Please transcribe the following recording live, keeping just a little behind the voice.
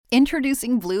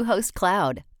Introducing Bluehost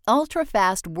Cloud,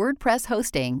 ultra-fast WordPress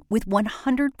hosting with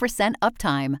 100%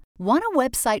 uptime. Want a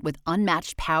website with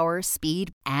unmatched power,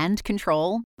 speed, and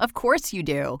control? Of course you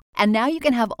do. And now you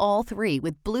can have all three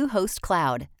with Bluehost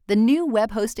Cloud, the new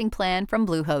web hosting plan from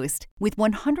Bluehost. With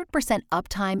 100%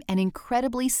 uptime and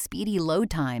incredibly speedy load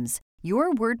times,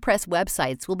 your WordPress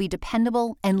websites will be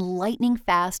dependable and lightning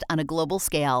fast on a global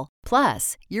scale.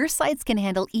 Plus, your sites can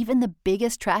handle even the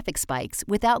biggest traffic spikes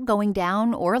without going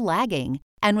down or lagging.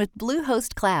 And with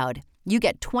Bluehost Cloud, you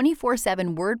get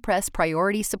 24/7 WordPress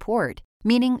priority support,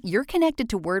 meaning you're connected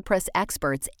to WordPress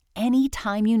experts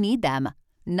anytime you need them.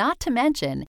 Not to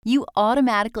mention, you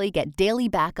automatically get daily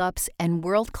backups and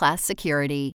world-class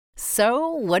security. So,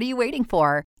 what are you waiting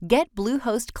for? Get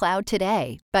Bluehost Cloud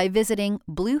today by visiting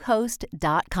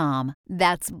Bluehost.com.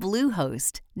 That's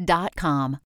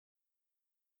Bluehost.com.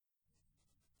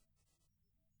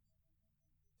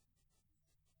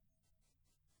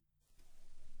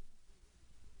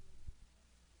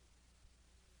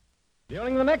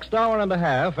 During the next hour and a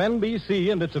half,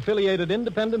 NBC and its affiliated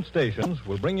independent stations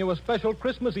will bring you a special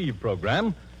Christmas Eve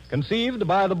program conceived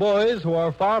by the boys who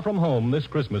are far from home this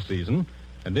Christmas season,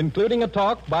 and including a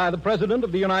talk by the President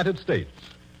of the United States.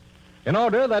 In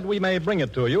order that we may bring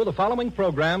it to you, the following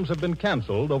programs have been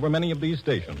canceled over many of these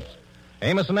stations.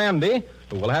 Amos and Andy,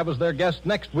 who will have as their guest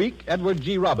next week Edward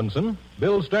G. Robinson,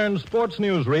 Bill Stern's Sports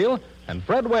Newsreel, and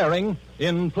Fred Waring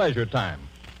in Pleasure Time.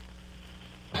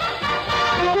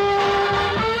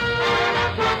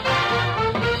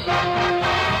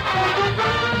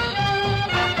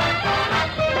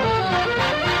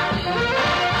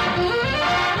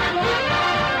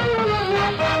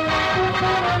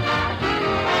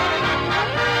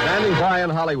 In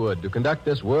Hollywood to conduct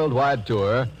this worldwide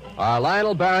tour are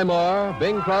Lionel Barrymore,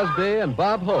 Bing Crosby, and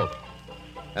Bob Hope.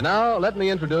 And now let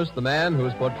me introduce the man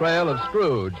whose portrayal of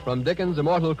Scrooge from Dickens'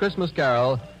 immortal Christmas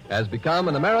Carol has become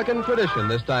an American tradition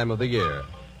this time of the year.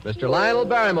 Mr. Lionel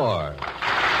Barrymore.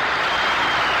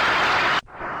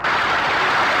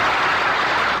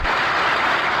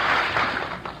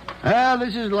 Well,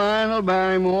 this is Lionel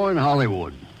Barrymore in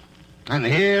Hollywood. And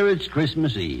here it's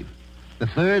Christmas Eve, the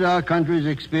third our country's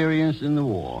experienced in the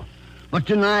war. But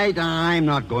tonight, I'm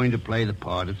not going to play the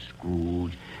part of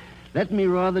Scrooge. Let me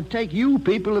rather take you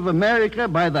people of America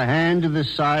by the hand to the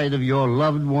side of your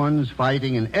loved ones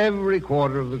fighting in every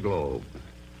quarter of the globe.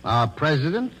 Our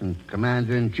president and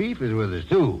commander-in-chief is with us,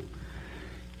 too.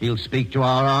 He'll speak to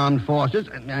our armed forces,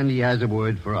 and he has a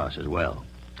word for us as well.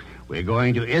 We're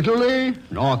going to Italy,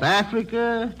 North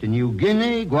Africa, to New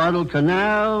Guinea,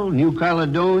 Guadalcanal, New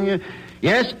Caledonia.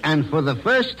 Yes, and for the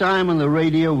first time on the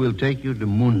radio, we'll take you to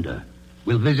Munda.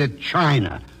 We'll visit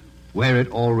China, where it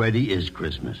already is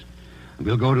Christmas.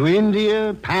 We'll go to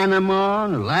India, Panama,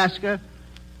 and Alaska,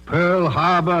 Pearl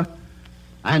Harbor,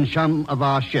 and some of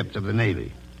our ships of the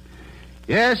Navy.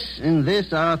 Yes, in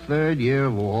this, our third year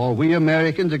of war, we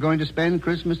Americans are going to spend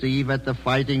Christmas Eve at the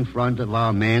fighting front of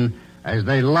our men as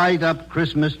they light up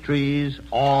Christmas trees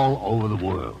all over the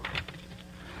world.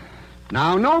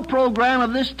 Now, no program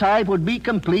of this type would be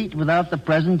complete without the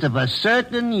presence of a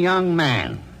certain young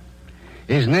man.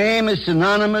 His name is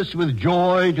synonymous with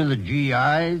joy to the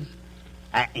GIs.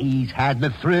 He's had the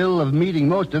thrill of meeting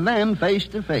most of them face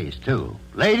to face, too.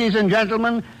 Ladies and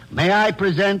gentlemen, may I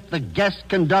present the guest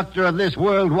conductor of this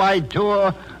worldwide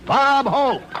tour, Bob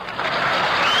Hope.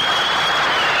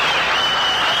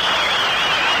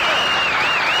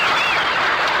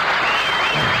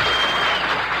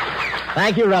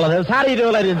 Thank you, relatives. How do you do,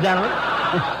 ladies and gentlemen?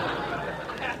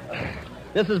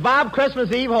 This is Bob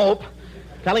Christmas Eve Hope,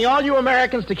 telling all you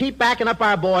Americans to keep backing up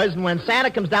our boys, and when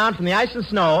Santa comes down from the ice and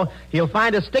snow, he'll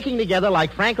find us sticking together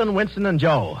like Franklin, Winston, and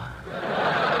Joe.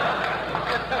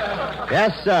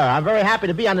 Yes, sir. I'm very happy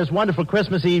to be on this wonderful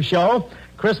Christmas Eve show.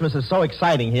 Christmas is so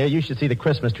exciting here. You should see the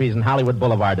Christmas trees in Hollywood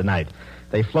Boulevard tonight.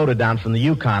 They floated down from the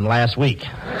Yukon last week.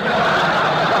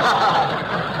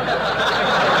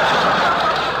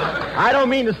 I don't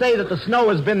mean to say that the snow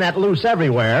has been that loose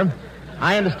everywhere.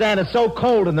 I understand it's so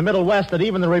cold in the Middle West that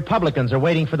even the Republicans are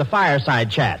waiting for the fireside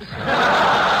chats.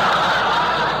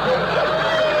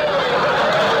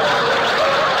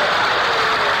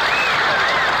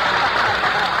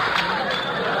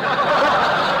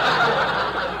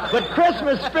 But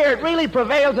Christmas spirit really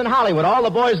prevails in Hollywood. All the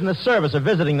boys in the service are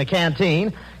visiting the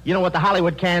canteen. You know what the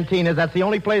Hollywood canteen is? That's the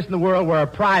only place in the world where a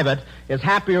private is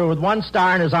happier with 1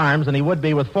 star in his arms than he would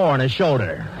be with 4 on his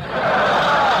shoulder.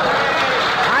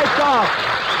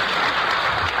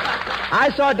 I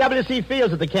saw W.C.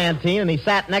 Fields at the canteen, and he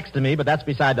sat next to me, but that's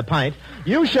beside the pint.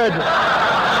 You should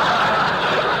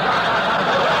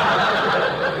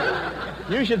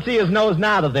You should see his nose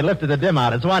now that they lifted the dim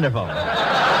out. It's wonderful.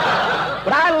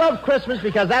 But I love Christmas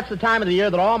because that's the time of the year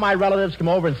that all my relatives come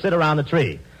over and sit around the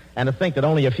tree. And to think that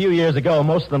only a few years ago,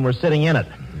 most of them were sitting in it.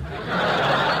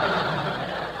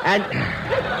 And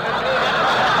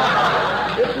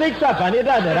it sneaks up on you,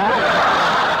 doesn't it, huh?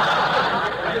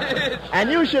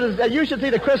 And you should see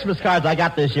the Christmas cards I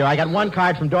got this year. I got one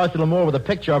card from Dorothy Lamour with a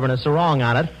picture of her and a sarong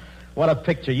on it. What a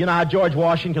picture. You know how George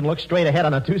Washington looks straight ahead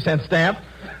on a 2-cent stamp?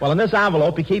 Well, in this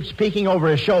envelope, he keeps peeking over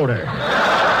his shoulder.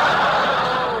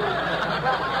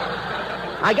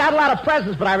 I got a lot of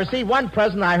presents, but I received one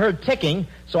present I heard ticking,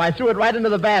 so I threw it right into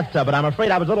the bathtub, but I'm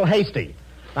afraid I was a little hasty.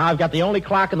 Now I've got the only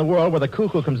clock in the world where the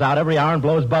cuckoo comes out every hour and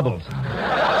blows bubbles.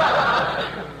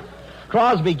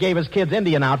 Crosby gave his kids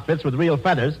Indian outfits with real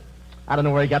feathers. I don't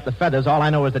know where he got the feathers. All I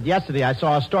know is that yesterday I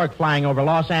saw a stork flying over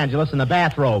Los Angeles in a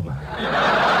bathrobe.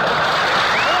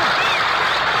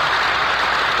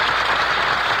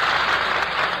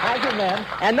 Thank you, men.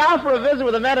 And now for a visit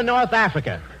with the men in North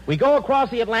Africa. We go across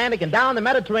the Atlantic and down the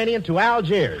Mediterranean to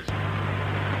Algiers.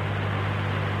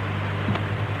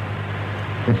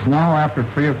 It's now after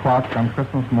 3 o'clock on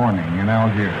Christmas morning in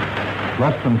Algiers.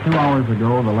 Less than 2 hours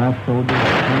ago, the last soldier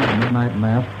attended the midnight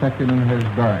mass, checked in his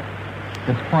barracks.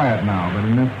 It's quiet now, but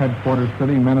in this headquarters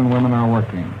city, men and women are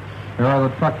working. There are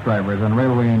the truck drivers and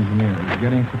railway engineers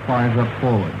getting supplies up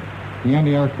forward, the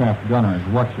anti-aircraft gunners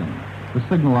watching, the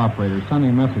signal operators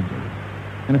sending messages.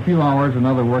 In a few hours,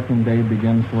 another working day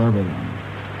begins for everyone.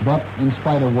 But in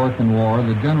spite of work and war,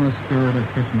 the generous spirit of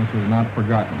Christmas is not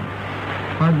forgotten.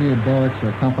 Hardly a barracks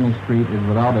or company street is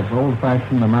without its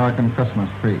old-fashioned American Christmas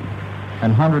tree,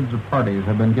 and hundreds of parties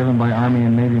have been given by Army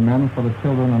and Navy men for the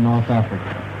children of North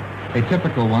Africa. A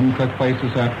typical one took place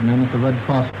this afternoon at the Red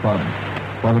Cross Club,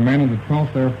 where the men of the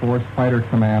 12th Air Force Fighter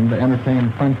Command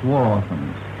entertained French war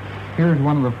orphans. Here's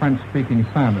one of the French-speaking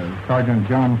Santas, Sergeant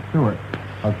John Stewart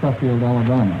of Sheffield,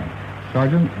 Alabama.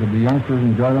 Sergeant, did the youngsters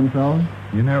enjoy themselves?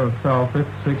 You never saw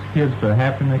 56 kids so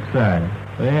happy and excited.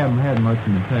 They haven't had much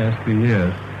in the past few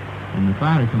years, and the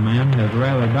Fighter Command has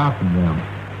rather adopted them.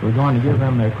 We're going to give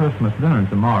them their Christmas dinner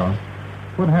tomorrow.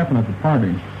 What happened at the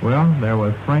party? Well, there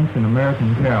was French and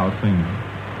American carol singing,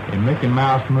 a Mickey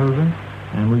Mouse movie,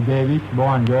 and we gave each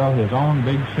boy and girl his own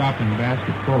big shopping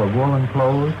basket full of woolen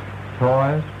clothes,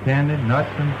 toys, candy,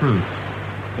 nuts, and fruit.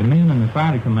 The men in the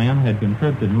Fighter Command had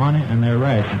contributed money and their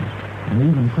rations, and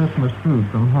even Christmas food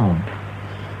from home.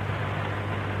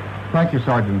 Thank you,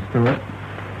 Sergeant Stewart.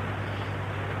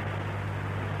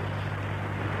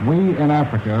 We in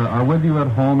Africa are with you at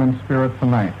home in spirit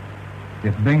tonight.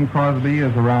 If Bing Crosby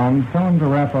is around, tell him to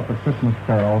wrap up a Christmas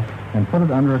carol and put it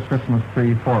under a Christmas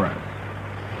tree for us.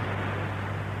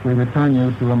 We return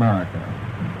you to America.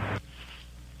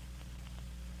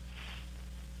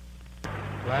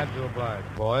 Glad to oblige,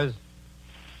 boys.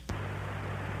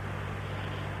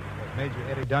 Major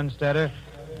Eddie Dunstetter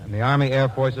and the Army Air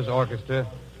Forces Orchestra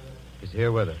is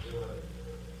here with us.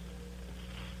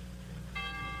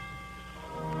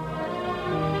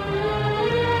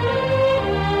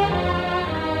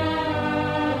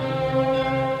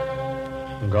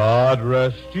 God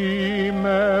rest ye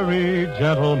merry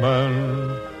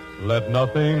gentlemen, let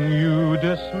nothing you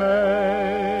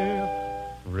dismay.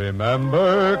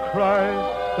 Remember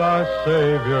Christ our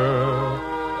Savior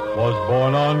was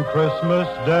born on Christmas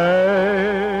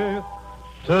Day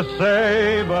to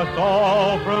save us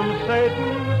all from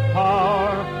Satan's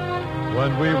power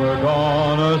when we were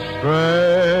gone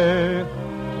astray.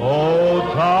 Oh,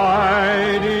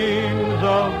 tidings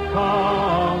of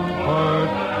comfort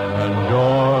and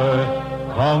joy,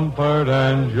 comfort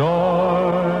and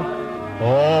joy.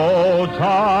 Oh,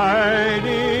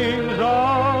 tidings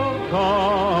of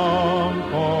comfort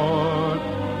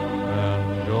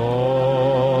and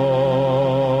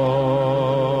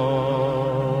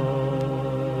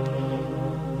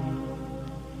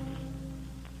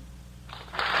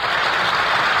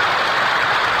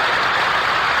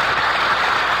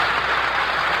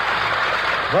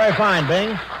Very fine,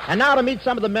 Bing. And now to meet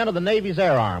some of the men of the Navy's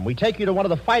Air Arm. We take you to one of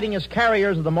the fightingest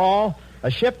carriers of them all, a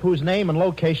ship whose name and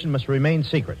location must remain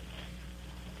secret.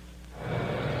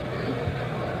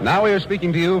 Now we are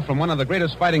speaking to you from one of the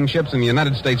greatest fighting ships in the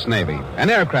United States Navy, an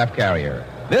aircraft carrier.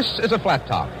 This is a flat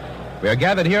top. We are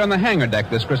gathered here on the hangar deck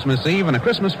this Christmas Eve, and a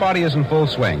Christmas party is in full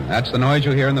swing. That's the noise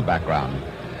you hear in the background.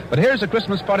 But here's a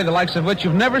Christmas party the likes of which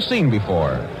you've never seen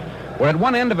before. We're at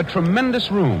one end of a tremendous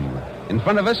room. In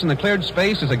front of us in the cleared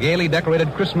space is a gaily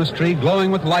decorated Christmas tree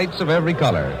glowing with lights of every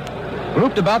color.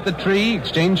 Grouped about the tree,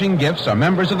 exchanging gifts, are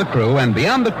members of the crew, and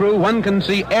beyond the crew, one can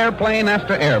see airplane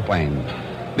after airplane.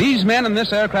 These men in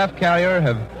this aircraft carrier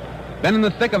have Been in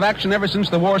the thick of action ever since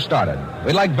the war started.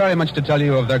 We'd like very much to tell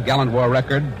you of their gallant war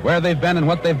record, where they've been and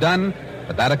what they've done,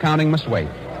 but that accounting must wait.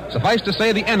 Suffice to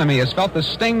say, the enemy has felt the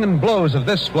sting and blows of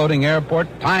this floating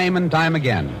airport time and time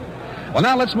again. Well,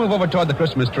 now let's move over toward the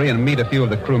Christmas tree and meet a few of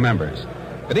the crew members.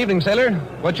 Good evening, sailor.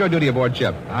 What's your duty aboard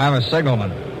ship? I'm a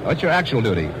signalman. What's your actual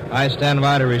duty? I stand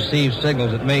by to receive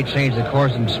signals that may change the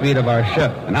course and speed of our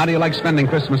ship. And how do you like spending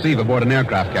Christmas Eve aboard an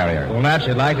aircraft carrier? Well,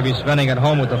 naturally, I'd like to be spending it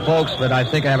home with the folks, but I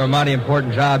think I have a mighty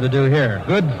important job to do here.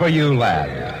 Good for you,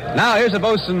 lad. Now, here's a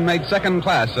bosun mate second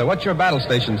class. What's your battle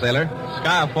station, sailor?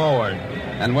 Sky forward.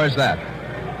 And where's that?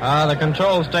 The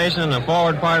control station in the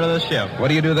forward part of the ship. What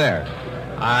do you do there?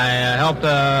 I help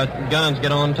the guns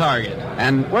get on target.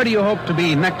 And where do you hope to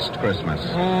be next Christmas?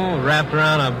 Wrapped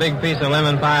around a big piece of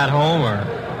lemon pie at home or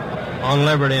on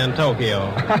Liberty in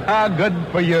Tokyo. Good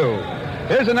for you.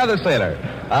 Here's another sailor.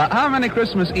 How many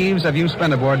Christmas Eves have you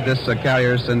spent aboard this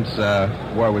carrier since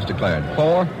war was declared?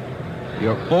 4.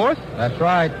 Your 4th? That's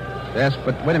right. Yes,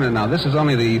 but wait a minute now. This is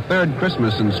only the 3rd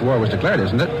Christmas since war was declared,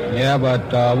 isn't it? Yeah,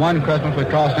 but one Christmas we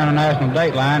crossed the international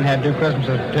date line, had 2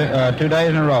 Christmases 2 days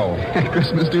in a row.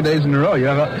 Christmas 2 days in a row.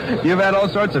 You've had all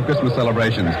sorts of Christmas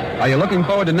celebrations. Are you looking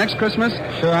forward to next Christmas?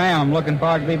 Sure I am. I'm looking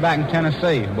forward to be back in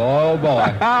Tennessee. Boy, oh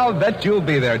boy. I'll bet you'll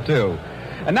be there, too.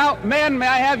 And now, men, may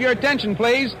I have your attention,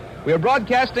 please? We are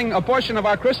broadcasting a portion of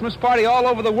our Christmas party all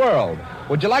over the world.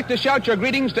 Would you like to shout your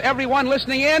greetings to everyone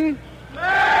listening in?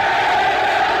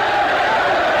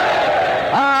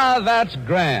 Ah, that's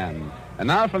grand. And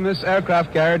now from this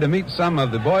aircraft carrier to meet some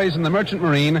of the boys in the Merchant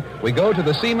Marine, we go to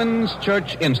the Seamen's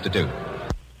Church Institute.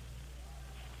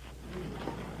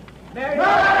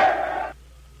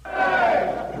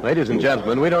 Ladies and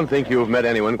gentlemen, we don't think you've met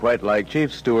anyone quite like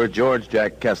Chief Steward George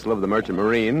Jack Kessel of the Merchant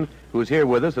Marine, who's here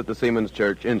with us at the Seamen's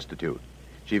Church Institute.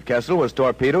 Chief Kessel was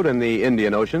torpedoed in the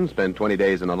Indian Ocean, spent 20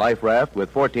 days in a life raft with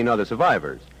 14 other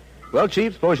survivors. Well,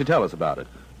 Chief, suppose you tell us about it.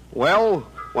 Well,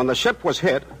 when the ship was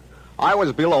hit, I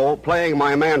was below playing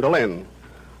my mandolin.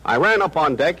 I ran up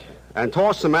on deck and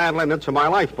tossed the mandolin into my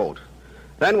lifeboat.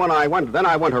 Then I went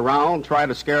around, tried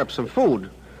to scare up some food.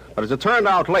 But as it turned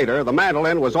out later, the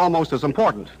mandolin was almost as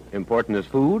important. Important as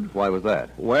food? Why was that?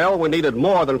 Well, we needed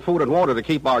more than food and water to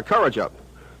keep our courage up.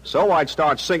 So I'd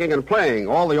start singing and playing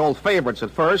all the old favorites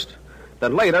at first.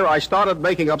 Then later, I started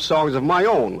making up songs of my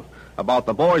own about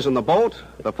the boys in the boat,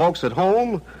 the folks at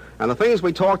home, and the things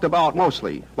we talked about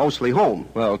mostly home.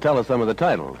 Well, tell us some of the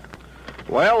titles.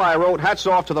 Well, I wrote Hats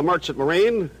Off to the Merchant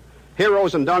Marine,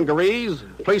 Heroes in Dungarees,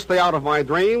 Please Stay Out of My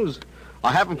Dreams,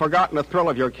 I Haven't Forgotten the Thrill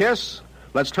of Your Kiss,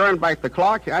 Let's Turn Back the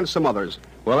Clock, and some others.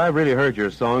 Well, I've really heard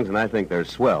your songs, and I think they're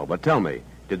swell. But tell me,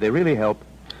 did they really help?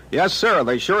 Yes, sir,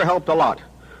 they sure helped a lot.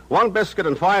 1 biscuit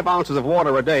and 5 ounces of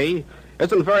water a day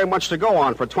isn't very much to go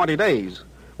on for 20 days.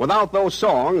 Without those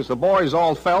songs, the boys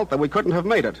all felt that we couldn't have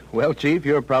made it. Well, Chief,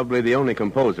 you're probably the only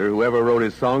composer who ever wrote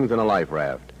his songs in a life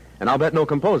raft. And I'll bet no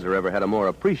composer ever had a more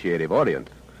appreciative audience.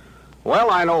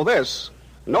 Well, I know this.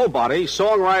 Nobody,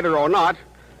 songwriter or not,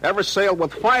 ever sailed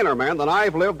with finer men than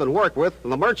I've lived and worked with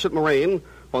in the Merchant Marine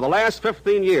for the last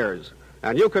 15 years.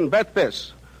 And you can bet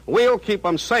this. We'll keep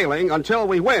them sailing until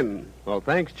we win. Well,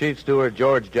 thanks, Chief Steward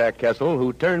George Jack Kessel,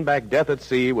 who turned back death at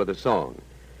sea with a song.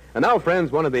 And now,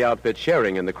 friends, one of the outfits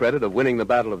sharing in the credit of winning the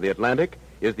Battle of the Atlantic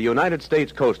is the United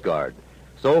States Coast Guard.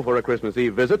 So, for a Christmas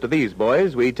Eve visit to these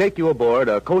boys, we take you aboard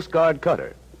a Coast Guard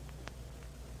cutter.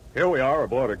 Here we are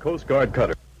aboard a Coast Guard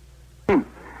cutter.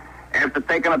 After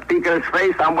taking a peek at his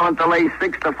face, I'm willing to lay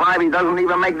 6-5 he doesn't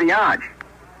even make the arch.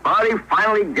 But he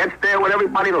finally gets there with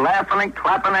everybody laughing and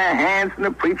clapping their hands, and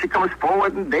the preacher comes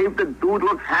forward, and Dave the Dude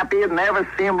looks happy and never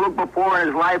seen him look before in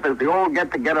his life as they all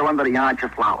get together under the arch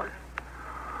of flowers.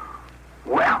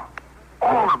 Well,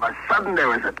 all of a sudden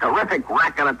there is a terrific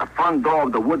racket at the front door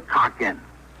of the Woodcock Inn.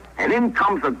 And in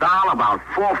comes a doll about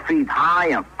 4 feet high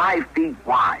and 5 feet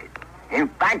wide. In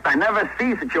fact, I never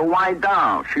see such a wide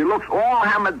doll. She looks all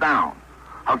hammered down.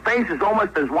 Her face is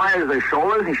almost as wide as her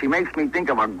shoulders, and she makes me think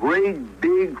of a great,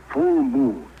 big, full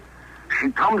moon.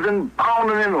 She comes in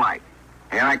bounding in like,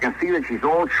 and I can see that she's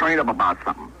all trained up about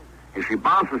something. As she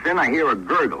bounces in, I hear a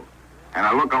gurgle. And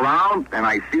I look around, and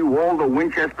I see Walter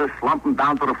Winchester slumping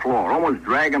down to the floor, almost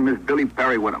dragging Miss Billy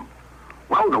Perry with him.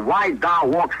 Well, the white doll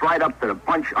walks right up to the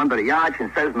bunch under the arch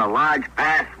and says in a large,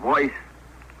 bass voice,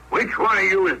 "Which one of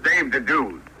you is Dave the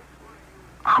Dude?"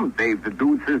 "I'm Dave the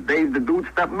Dude," says Dave the Dude,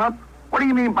 stepping up. "What do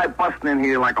you mean by busting in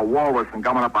here like a walrus and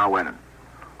gumming up our wedding?"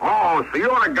 "Oh, so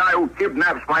you're the guy who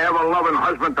kidnaps my ever-loving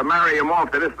husband to marry him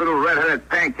off to this little red-headed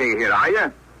pancake here, are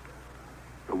you?"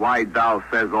 The white doll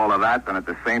says all of that, and at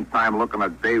the same time looking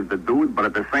at Dave the Dude, but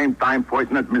at the same time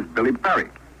pointing at Miss Billy Perry.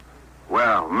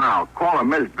 Well, now, calling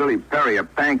Miss Billy Perry a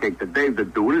pancake to Dave the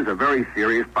Dude is a very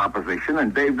serious proposition,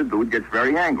 and Dave the Dude gets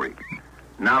very angry.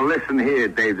 Now, listen here,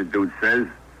 Dave the Dude says.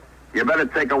 You better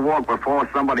take a walk before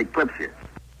somebody clips you.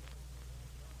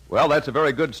 Well, that's a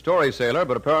very good story, sailor,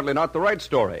 but apparently not the right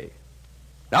story.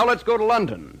 Now let's go to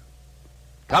London.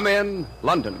 Come in,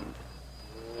 London.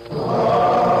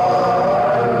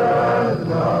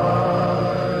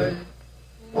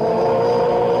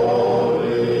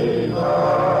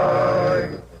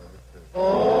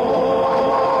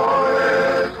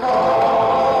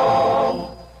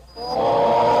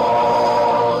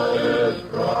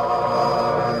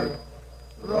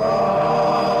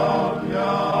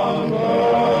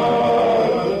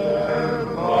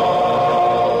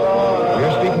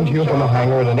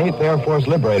 Air Force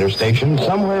Liberator Station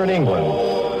somewhere in England.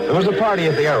 There was a party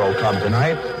at the Aero Club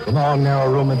tonight. The long,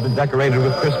 narrow room had been decorated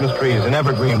with Christmas trees and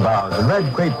evergreen boughs and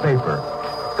red crepe paper.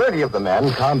 30 of the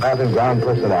men, combat and ground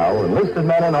personnel, enlisted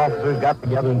men and officers got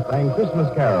together and sang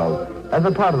Christmas carols as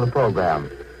a part of the program.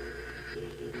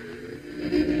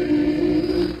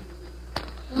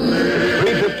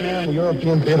 3:15 in the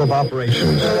European Theater of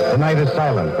Operations. The night is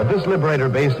silent, but this Liberator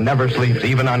base never sleeps,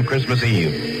 even on Christmas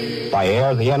Eve. By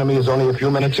air, the enemy is only a few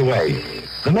minutes away.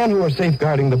 The men who are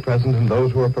safeguarding the present and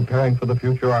those who are preparing for the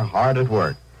future are hard at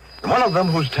work. And one of them,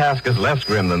 whose task is less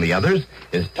grim than the others,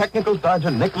 is Technical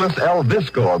Sergeant Nicholas L.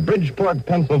 Visco of Bridgeport,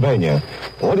 Pennsylvania.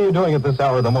 What are you doing at this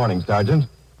hour of the morning, Sergeant?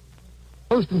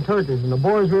 Roasting turkeys, and the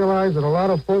boys realize that a lot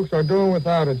of folks are doing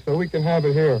without it, so we can have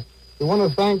it here. We want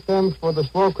to thank them for the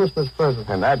small Christmas present.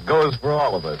 And that goes for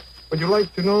all of us. Would you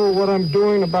like to know what I'm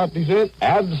doing about dessert?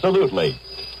 Absolutely.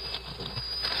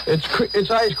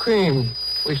 It's ice cream.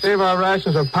 We save our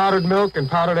rations of powdered milk and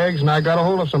powdered eggs, and I got a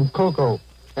hold of some cocoa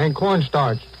and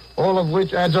cornstarch, all of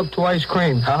which adds up to ice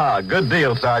cream. Good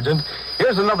deal, Sergeant.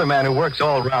 Here's another man who works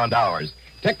all round hours.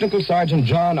 Technical Sergeant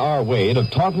John R. Wade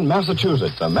of Taunton,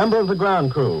 Massachusetts, a member of the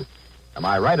ground crew. Am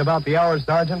I right about the hours,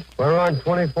 Sergeant? We're on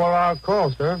 24-hour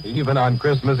call, sir. Even on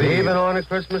Christmas Eve? Even on a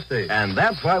Christmas Eve. And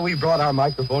that's why we brought our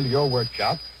microphone to your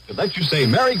workshop, to let you say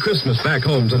Merry Christmas back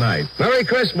home tonight. Merry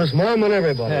Christmas, Mom, and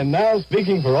everybody. And now,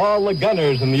 speaking for all the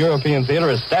gunners in the European Theater,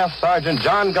 is Staff Sergeant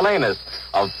John Galanis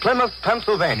of Plymouth,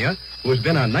 Pennsylvania, who has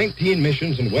been on 19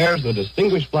 missions and wears the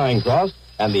Distinguished Flying Cross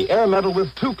and the Air Medal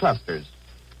with 2 clusters.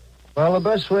 Well, the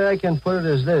best way I can put it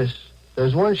is this.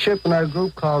 There's one ship in our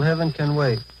group called Heaven Can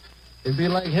Wait. It'd be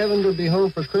like heaven to be home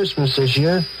for Christmas this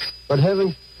year, but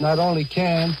heaven not only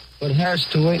can, but has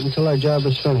to wait until our job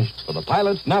is finished. For the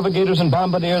pilots, navigators, and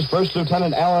bombardiers, First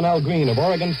Lieutenant Alan L. Green of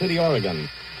Oregon City, Oregon.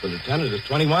 The lieutenant is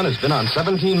 21, has been on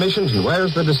 17 missions, and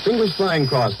wears the Distinguished Flying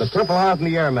Cross, the Purple Heart, and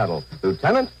the Air Medal.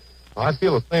 Lieutenant? Well, I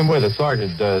feel the same way the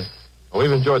sergeant does. Well,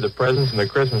 we've enjoyed the presents and the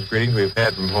Christmas greetings we've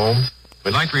had from home.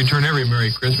 We'd like to return every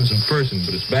Merry Christmas in person,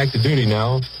 but it's back to duty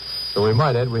now. So we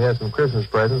might add we had some Christmas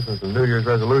presents and some New Year's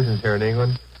resolutions here in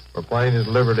England. We're planning to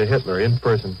deliver to Hitler in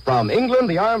person. From England,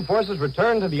 the armed forces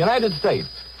return to the United States.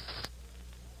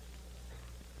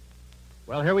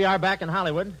 Well, here we are back in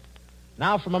Hollywood.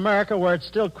 Now from America, where it's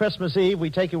still Christmas Eve, we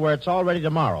take you where it's already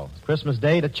tomorrow. Christmas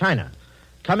Day to China.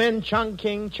 Come in,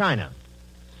 Chongqing, China.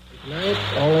 Tonight,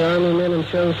 all the army men in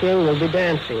Chongqing will be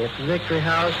dancing at the Victory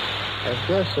House as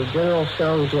guests of General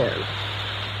Song Jian.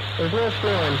 There's no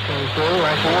snow in Chongqing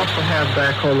like we used to have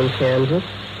back home in Kansas,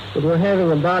 but we're having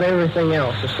about everything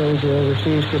else a soldier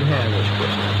overseas could have this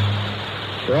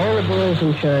Christmas. For all the boys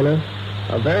in China,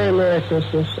 a very Merry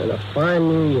Christmas and a fine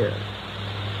New Year.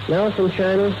 Now from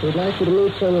China, we'd like you to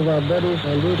meet some of our buddies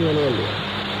on duty in India.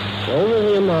 Over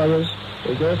the Himalayas,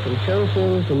 we go from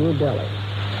Chongqing to New Delhi.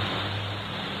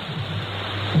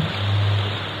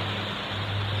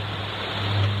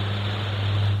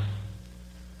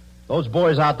 Those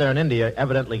boys out there in India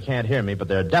evidently can't hear me, but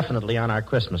they're definitely on our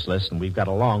Christmas list, and we've got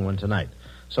a long one tonight.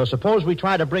 So suppose we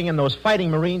try to bring in those fighting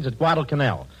Marines at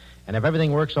Guadalcanal. And if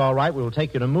everything works all right, we will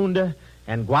take you to Munda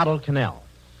and Guadalcanal.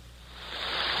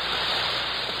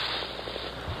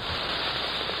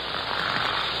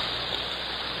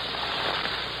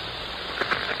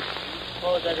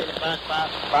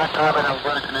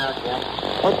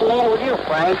 What's the matter with you,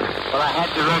 Frank? Well, I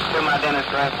had to rush through my dinner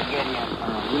so I could get here.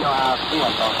 You know how I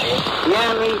feel, don't you?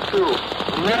 Yeah, me too.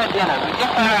 We had a dinner. We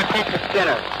just had our Texas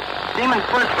dinner. Seaman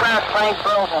First Class Frank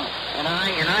Burleson. And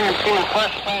I am Seaman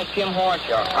First Class Jim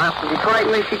Horshaw. I'm from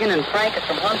Detroit, Michigan, and Frank is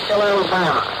from Huntsville,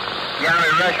 Alabama. Yeah, we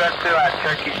rushed right through our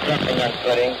turkey stuffing and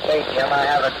pudding. Say, Jim, I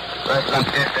have it rushed like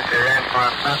this that we ran for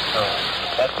a festival.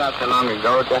 That's not so long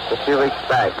ago, just a few weeks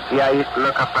back. See, I used to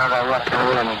look up out of that rusty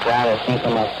hole in the ground and think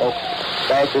of my folks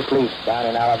fast asleep down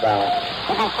in Alabama.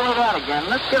 We can say that again.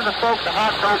 Let's give the folks a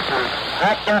hot toast and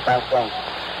crack up, I think.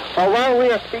 Well, while we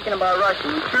are speaking about Russia,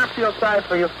 we sure feel sorry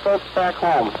for your folks back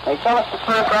home. They tell us we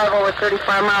can't drive over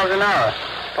 35 miles an hour,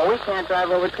 but we can't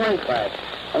drive over 25.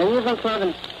 And when you've been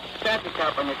driving traffic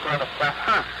cop on your sort of stuff,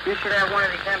 you should have one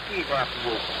of these MPs after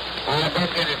you.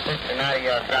 Don't get a picture now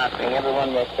you're dropping.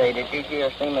 Everyone will say, did you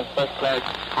hear Siemens first class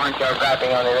corncob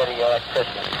dropping on the radio at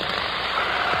Christmas?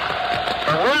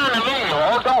 But we're on the radio.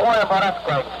 Oh, don't worry about us,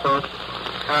 folks.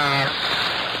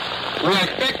 We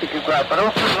expected you, but don't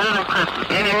put it on Christmas.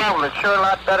 Any level, it's sure a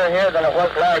lot better here than it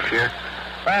was last year.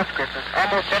 Last Christmas,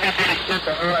 almost everybody spent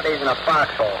the holidays in a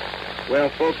foxhole. Well,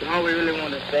 folks, all we really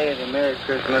want to say is a Merry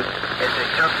Christmas. It's a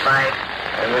tough fight,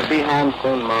 and we'll be home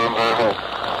soon, Mom, I hope.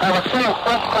 I was sitting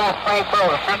first class Frank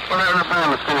Rowe, Central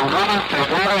Alabama, saying greetings to his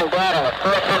mother and dad and the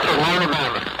first sister in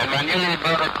Alabama, and my new little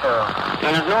brother, Pearl.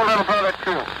 And his new little brother,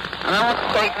 too. And I want to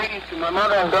say greetings to my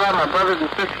mother and dad, my brothers and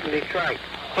sisters in Detroit.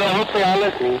 Hey, hopefully I'm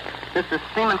listening. This is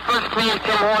Seaman First Class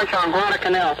Tim Walsh on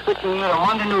Guadalcanal, switching you to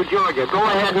London, New Georgia. Go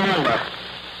ahead, remember.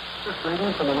 This is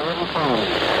reading from the Northern Phone.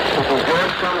 This is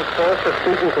George Thomas Forster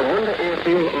speaking from Winter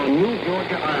Airfield on New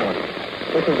Georgia Island.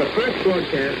 This is the first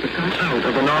broadcast to come out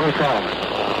of the Northern Phone.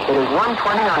 It is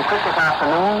 1:20 on Christmas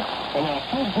afternoon, and there are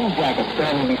two blue jackets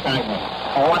standing beside me.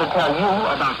 I want to tell you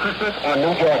about Christmas on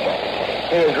New Georgia.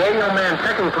 Here is Radio Man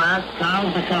Second Class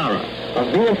Charles Becerra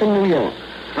of Beaverton, New York.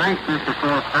 Thanks, Mr.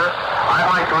 Forster. I'd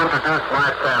like to introduce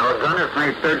my pal, Gunner's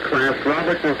Mate Third Class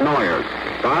Robert Noyers.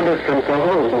 Bob is from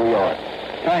Cahul, New York.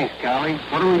 Thanks, Charlie.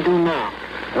 What do we do now?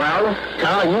 Well,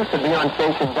 Charlie used to be on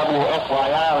station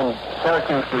WFYR in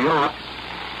Syracuse, New York.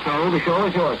 So the show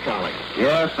is yours, Charlie.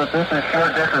 Yes, but this is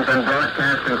sure different than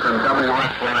broadcasting from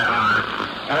WFYR.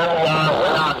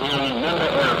 We're out here in Winter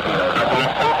Airfield at the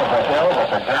top of the hill that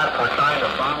the Japs were trying to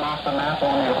bomb off the map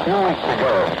only a few weeks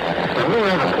ago. And we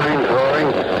have a planes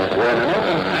roaring. We're in an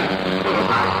open space. As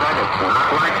I said, it's not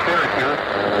like Syracuse.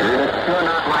 It's sure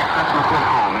not like Christmas at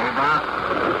home, eh, Doc?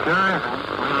 It sure isn't.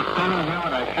 We're standing here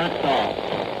with our shirts off.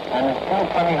 And it's still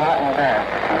pretty hot and damp.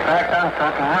 In fact, I'm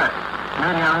soaking wet.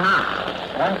 Maybe I'm not.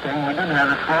 One thing, we didn't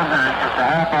have a slow back just a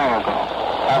half hour ago.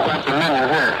 I've got the menu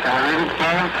here. Shall I read it,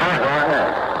 Sam? Sure, go ahead.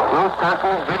 Roast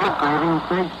turkey, bigger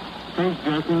gravy, steak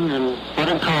dressing, and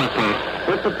buttered cornflakes.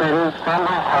 With the potatoes,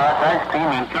 crumbled sauce, ice cream,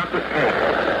 and chocolate cake.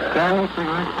 Candy,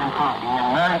 cigarettes, and coffee,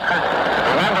 and Merry Christmas.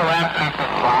 Remember last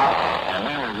Christmas, Bob? And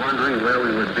we were wondering where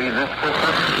we would be this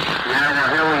Christmas. Yeah, well,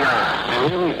 here we are. And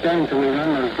here we stand till we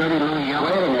run those dirty little yellow.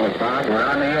 Wait a minute, Bob. We're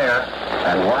on the air.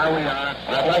 And while we are,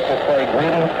 I'd like to say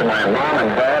greetings to my mom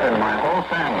and dad and my whole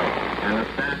family, and the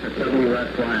staff at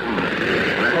WFYR.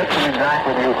 I hope to be back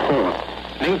with you soon.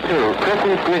 Me too.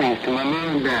 Christmas greetings to my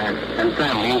mom and dad and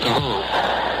family in Cahul.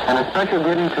 And a special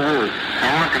greeting to Ruth. I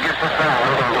want to get this out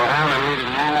and go home and read it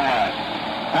all night.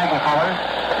 Thank you, fellas.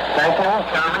 Thank you,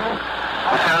 Charlie,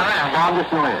 Sarah, and Bob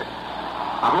Desnoyers.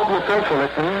 I hope you're faithful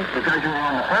listening because you're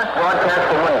on the first broadcast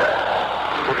of winter.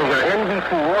 This is your NBC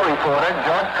war reporter,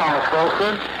 George Thomas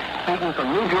Forster, speaking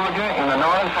from New Georgia in the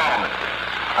Northern Phone.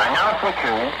 I now switch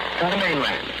you to the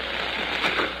mainland.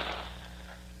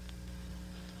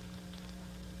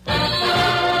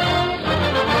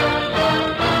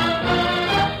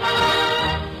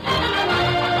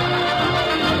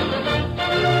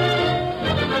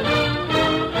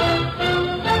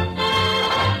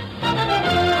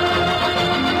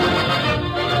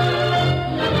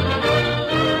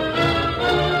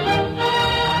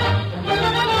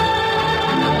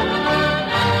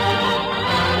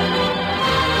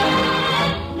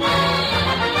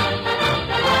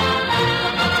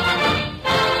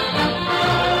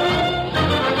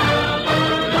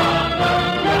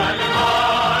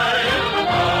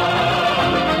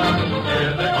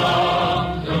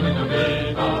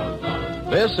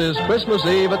 This is Christmas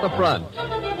Eve at the Front,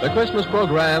 the Christmas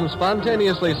program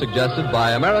spontaneously suggested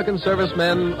by American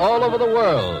servicemen all over the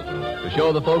world to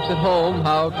show the folks at home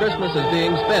how Christmas is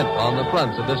being spent on the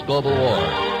fronts of this global war.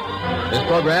 This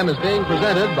program is being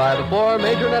presented by the 4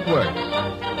 major networks.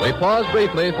 We pause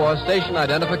briefly for station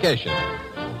identification.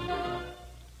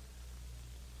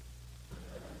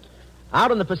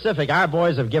 Out in the Pacific, our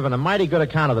boys have given a mighty good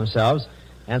account of themselves,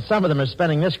 and some of them are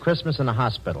spending this Christmas in the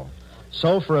hospital.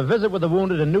 So, for a visit with the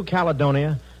wounded in New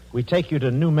Caledonia, we take you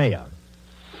to Noumea.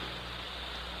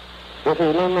 This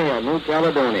is Noumea, New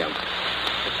Caledonia.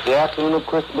 It's the afternoon of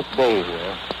Christmas Day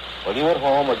here, while you at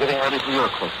home are getting ready for your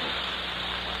Christmas.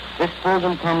 This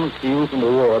program comes to you from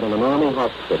the ward in an army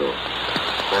hospital.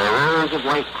 There are rows of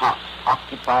white cots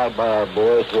occupied by our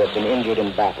boys who have been injured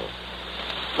in battle.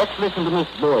 Let's listen to Miss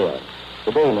Boyer,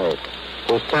 the day nurse,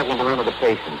 who's talking to one of the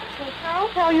patients. Hey, Carl,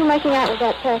 how are you making out with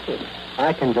that turkey?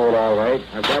 I can do it all right.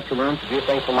 I've got to learn to do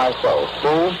things for myself.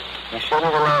 Food, You showed me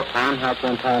the last time how to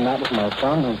untie a knot with my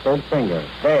thumb and third finger.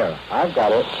 There, I've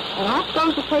got it. Well, our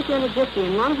thumbs will take you in a jiffy,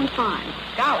 and none of them fine.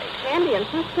 Golly, Sandy and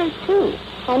first take two.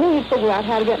 I knew you'd figure out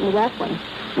how to get into that one.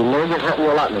 You know you've helped me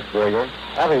a lot, Miss Berger.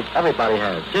 Everybody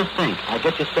has. Just think, I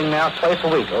get you singing out twice a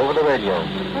week over the radio.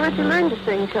 Where'd you learn to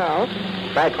sing, Charles?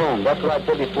 Back home. That's what I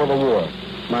did before the war.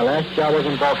 My last job was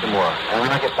in Baltimore. And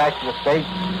when I get back to the States,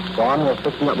 go on with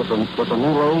fixing up with a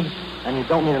new leg, and you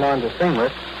don't need an arm to sing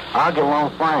with, I'll get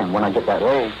along fine when I get that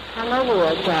leg. I love the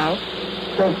word, Charles.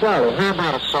 So, Charlie, how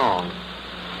about a song?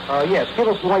 Yes, give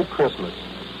us White Christmas.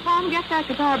 Tom, get that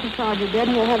guitar beside your bed,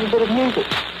 and you'll have a bit of music.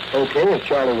 Okay, if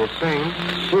Charlie will sing.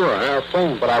 Sure, I'll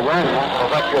sing, but I won't. I'll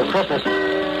let you a Christmas.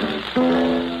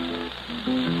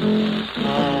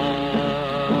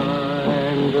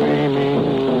 I'm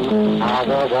dreaming of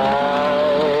a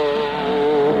white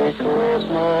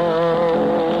Christmas,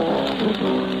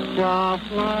 just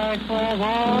like the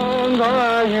ones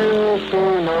I used to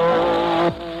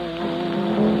know,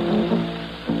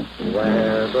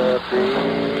 where the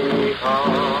peacock.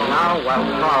 Now, while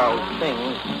Charles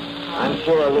sings, I'm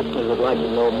sure our listeners would like to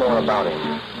know more about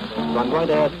him. So I'm going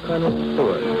to ask Colonel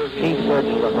Stewart, chief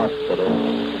surgeon of the hospital,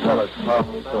 to tell us how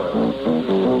he story.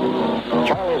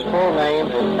 Charlie's full name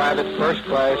is Private First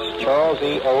Class Charles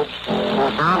E. Oates, who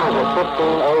found at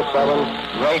 1507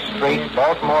 Grace Street,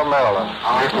 Baltimore, Maryland.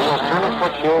 He was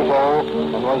 26 years old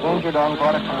and was injured on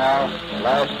Guadalcanal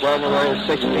last January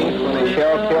 16th when a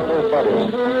shell killed his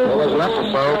buddies. It was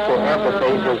necessary to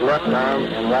amputate his left arm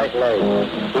and right leg.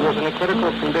 He was in a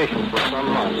critical condition for some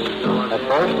months. At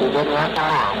first, he didn't have to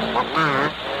arm, but now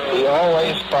he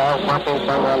always thought something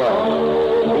somewhere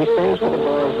else. He sings for the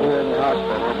boys here in the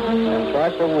hospital, and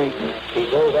twice a week he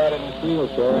goes out in his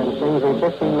wheelchair and sings a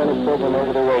 15-minute program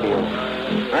over the radio.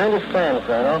 I understand,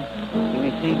 Colonel. He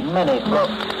received many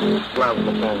gloves of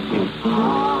transfusion.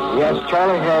 Yes,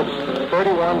 Charlie had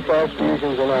 31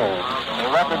 transfusions in all.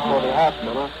 A record for the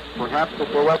hospital, perhaps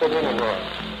it's a record anywhere.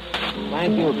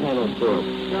 Thank you, Colonel Stewart.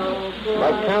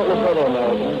 Like countless other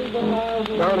Americans,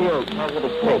 Charlie Oates has what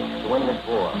it takes to win this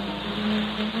war.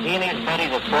 He and his buddies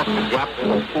have fought the Japs for 2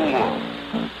 years.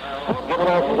 Give it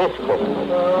out this Christmas.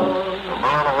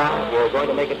 Tomorrow around, we are going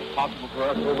to make it possible for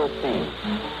us to oversee.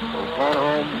 We'll turn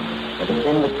home and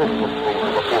begin the Christmas tree for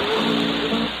the country.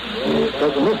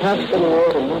 Does Miss Hospital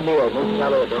Ward and New Neal, Miss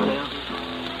Caledonia?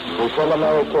 We send a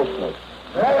Merry Christmas.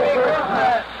 Merry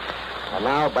Christmas! And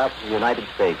now back to the United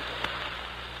States.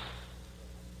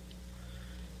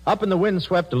 Up in the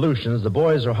windswept Aleutians, the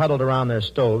boys are huddled around their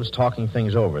stoves talking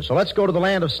things over. So let's go to the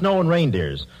land of snow and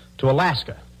reindeers, to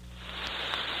Alaska.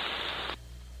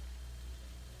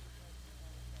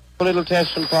 A little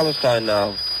test from Palestine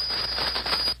now.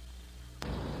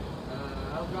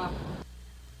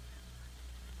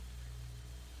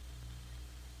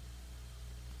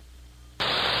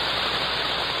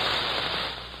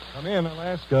 Come in,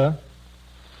 Alaska.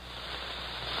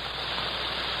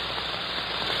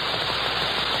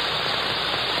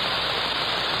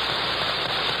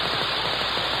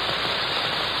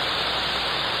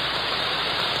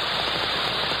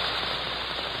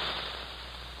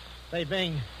 Say,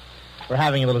 Bing, we're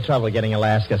having a little trouble getting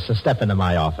Alaska, so step into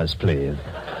my office, please.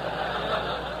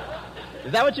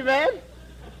 Is that what you meant?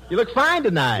 You look fine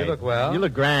tonight. You look well. You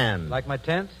look grand. Like my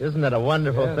tent? Isn't that a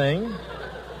wonderful thing?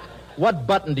 What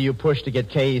button do you push to get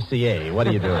KECA? What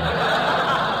are you doing?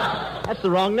 That's the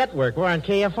wrong network. We're on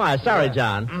KFI. Sorry,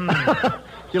 John.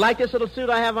 Do you like this little suit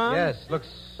I have on? Yes, looks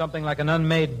something like an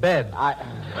unmade bed.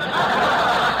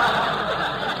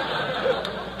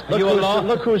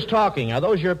 Look who's talking. Are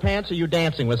those your pants or are you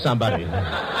dancing with somebody?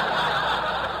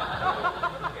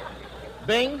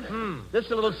 Bing, this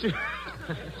is a little suit.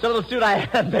 It's a little suit I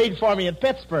had made for me in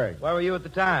Pittsburgh. Where were you at the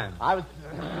time? I was...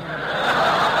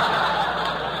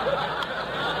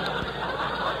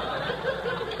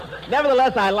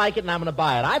 Nevertheless, I like it and I'm going to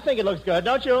buy it. I think it looks good,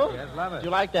 don't you? Yes, love it. Do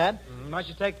you like that? Why don't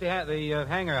you take the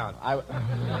hanger out?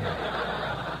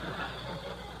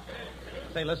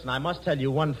 Say, listen, I must tell you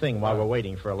one thing while we're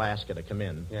waiting for Alaska to come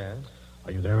in. Yes?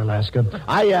 Are you there, Alaska?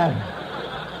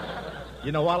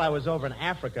 You know, while I was over in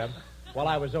Africa,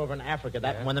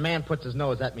 that when the man puts his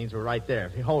nose, that means we're right there.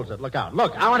 If he holds it, look out.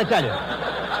 Look, I want to tell you.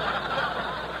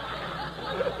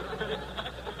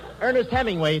 Ernest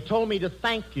Hemingway told me to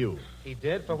thank you. He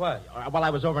did? For what? While I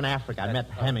was over in Africa, I met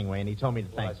Hemingway, and he told me to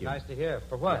thank you. Nice to hear.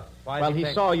 For what? Why Well, he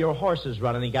saw your horses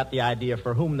run, and he got the idea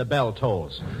for whom the bell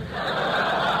tolls.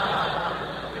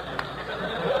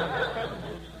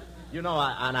 You know,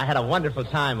 I had a wonderful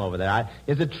time over there.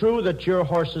 Is it true that your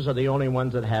horses are the only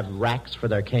ones that have racks for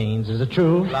their canes? Is it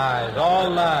true? Lies, all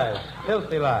lies.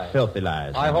 Filthy lies. Filthy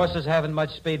lies. My horses haven't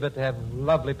much speed, but they have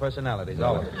lovely personalities,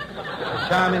 all of them. They're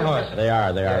charming horses. They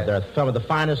are. They're some of the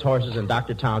finest horses in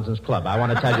Dr. Townsend's club. I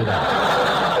want to tell you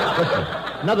that. Listen,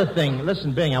 another thing.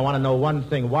 Listen, Bing, I want to know one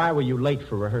thing. Why were you late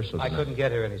for rehearsal tonight? I couldn't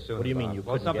get here any sooner. What do you mean you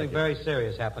couldn't Well, something get here? very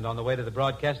serious happened on the way to the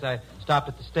broadcast. I stopped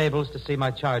at the stables to see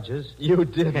my charges. You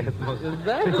did. Is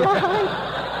that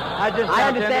right? I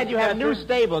understand you have new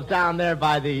stables down there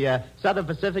by the Southern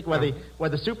Pacific where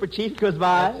the Super Chief goes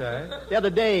by. That's right. The other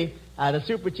day, the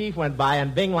Super Chief went by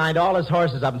and Bing lined all his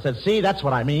horses up and said, "See, that's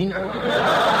what I mean."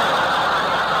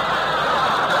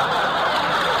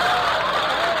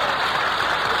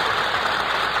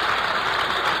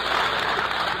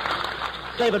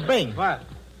 Say, but Bing. What?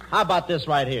 How about this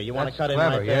right here? You want to cut in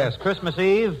Clever, right there? yes. Christmas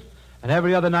Eve, and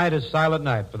every other night is silent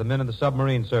night for the men in the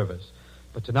submarine service.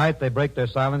 But tonight they break their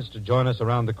silence to join us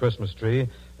around the Christmas tree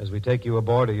as we take you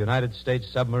aboard a United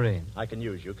States submarine. I can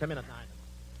use you. Come in at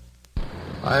 9.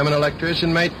 I am an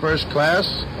electrician mate first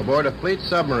class aboard a fleet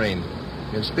submarine.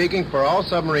 In speaking for all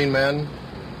submarine men,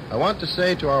 I want to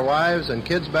say to our wives and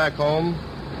kids back home,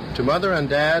 to Mother and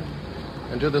Dad,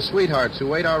 and to the sweethearts who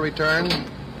wait our return,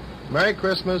 Merry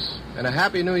Christmas and a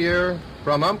Happy New Year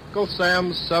from Uncle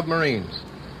Sam's Submarines.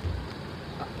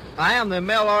 I am the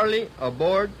mail orderly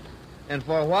aboard, and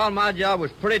for a while my job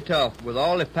was pretty tough with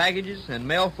all the packages and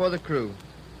mail for the crew.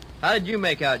 How did you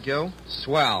make out, Joe?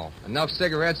 Swell. Enough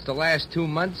cigarettes to last 2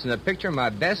 months and a picture of my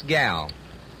best gal.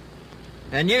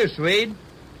 And you, Swede?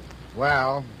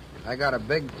 Well, I got a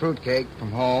big fruitcake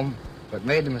from home, but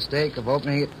made the mistake of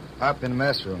opening it up in the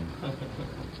mess room.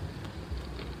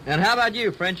 And how about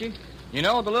you, Frenchie? You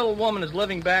know, the little woman is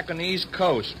living back on the East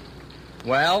Coast.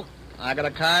 Well, I got a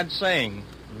card saying,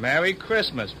 Merry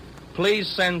Christmas. Please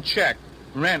send check.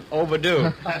 Rent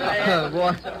overdue.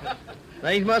 Boy,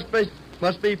 things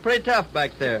must be pretty tough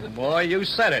back there. Boy, you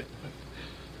said it.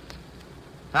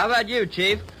 How about you,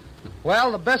 Chief?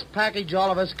 Well, the best package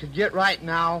all of us could get right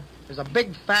now is a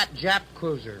big, fat Jap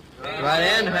cruiser.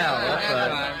 Right in hell, that's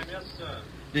right. Yes, sir.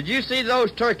 Did you see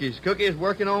those turkeys Cookie is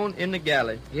working on in the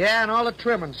galley? Yeah, and all the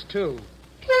trimmings, too.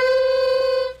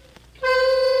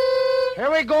 Here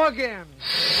we go again.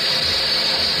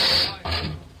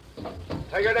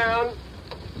 Take her down.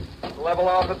 Level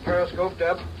off at periscope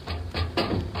depth.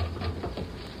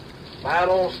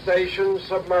 Battle station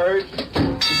submerged.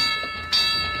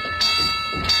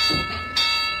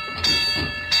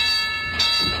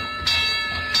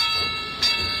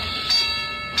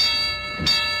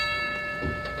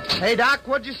 Hey, Doc,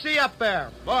 what'd you see up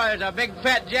there? Boy, there's a big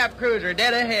fat Jap cruiser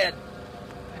dead ahead.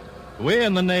 We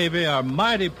in the Navy are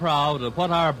mighty proud of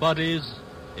what our buddies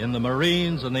in the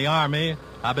Marines and the Army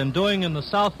have been doing in the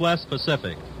Southwest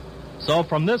Pacific. So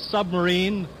from this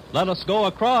submarine, let us go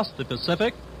across the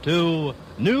Pacific to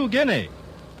New Guinea.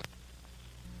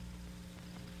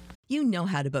 You know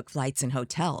how to book flights and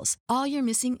hotels. All you're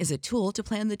missing is a tool to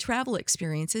plan the travel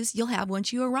experiences you'll have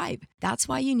once you arrive. That's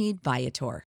why you need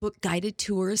Viator. Book guided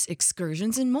tours,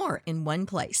 excursions, and more in one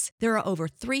place. There are over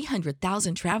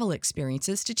 300,000 travel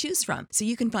experiences to choose from, so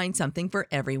you can find something for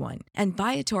everyone. And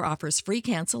Viator offers free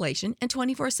cancellation and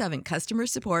 24/7 customer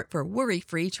support for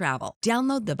worry-free travel.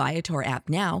 Download the Viator app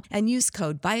now and use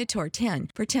code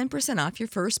Viator10 for 10% off your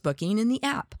first booking in the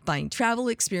app. Find travel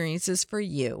experiences for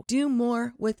you. Do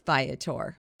more with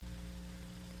Viator.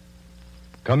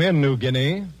 Come in, New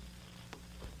Guinea.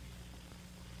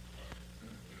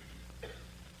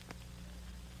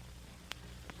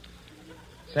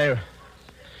 Say,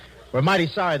 we're mighty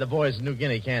sorry the boys in New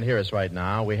Guinea can't hear us right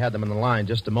now. We had them on the line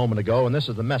just a moment ago, and this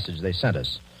is the message they sent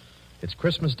us. It's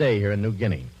Christmas Day here in New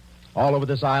Guinea. All over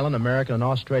this island, American and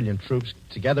Australian troops,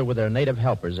 together with their native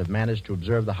helpers, have managed to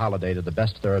observe the holiday to the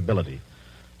best of their ability.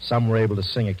 Some were able to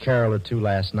sing a carol or two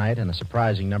last night, and a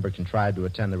surprising number contrived to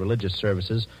attend the religious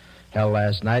services held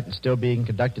last night and still being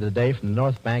conducted today from the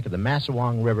north bank of the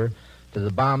Massawong River to the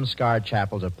bomb-scarred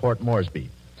chapels of Port Moresby.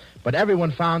 But everyone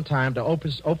found time to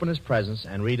open his presents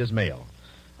and read his mail.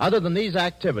 Other than these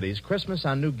activities, Christmas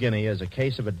on New Guinea is a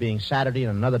case of it being Saturday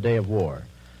and another day of war.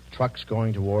 Trucks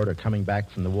going toward or coming back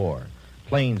from the war.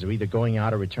 Planes are either going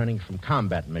out or returning from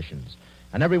combat missions.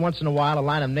 And every once in a while, a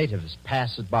line of natives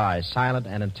passes by, silent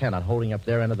and intent on holding up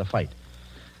their end of the fight.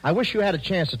 I wish you had a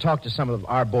chance to talk to some of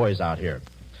our boys out here.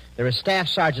 There is Staff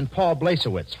Sergeant Paul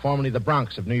Blasewitz, formerly the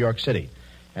Bronx of New York City,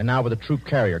 and now with the Troop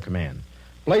Carrier Command.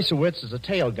 Blasewitz is a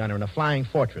tail gunner in a flying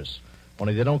fortress.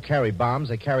 Only they don't carry bombs,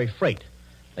 they carry freight.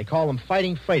 They call them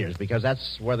fighting freighters because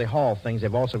that's where they haul things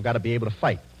they've also got to be able to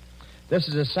fight. This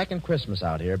is his second Christmas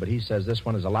out here, but he says this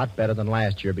one is a lot better than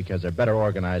last year because they're better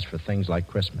organized for things like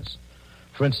Christmas.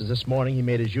 For instance, this morning he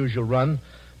made his usual run,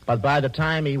 but by the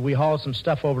time we hauled some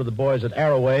stuff over to the boys at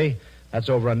Arroway, that's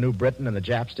over on New Britain, and the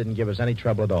Japs didn't give us any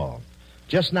trouble at all.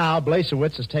 Just now,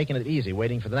 Blasewitz is taking it easy,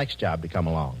 waiting for the next job to come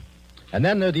along. And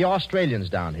then there are the Australians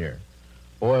down here.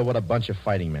 Boy, what a bunch of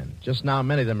fighting men. Just now,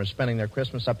 many of them are spending their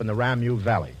Christmas up in the Ramu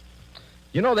Valley.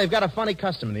 You know, they've got a funny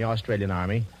custom in the Australian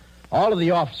Army. All of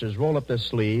the officers roll up their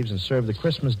sleeves and serve the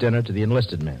Christmas dinner to the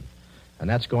enlisted men. And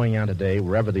that's going on today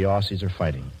wherever the Aussies are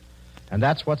fighting. And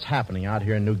that's what's happening out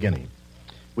here in New Guinea.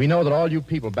 We know that all you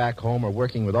people back home are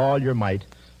working with all your might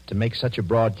to make such a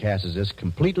broadcast as this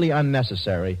completely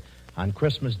unnecessary on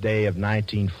Christmas Day of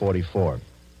 1944.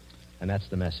 And that's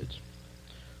the message.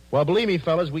 Well, believe me,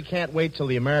 fellas, we can't wait till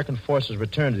the American forces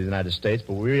return to the United States,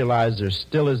 but we realize there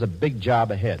still is a big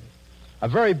job ahead. A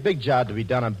very big job to be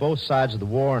done on both sides of the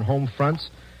war and home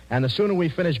fronts, and the sooner we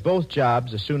finish both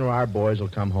jobs, the sooner our boys will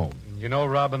come home. You know,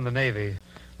 Rob, in the Navy...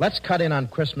 Let's cut in on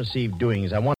Christmas Eve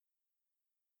doings. I want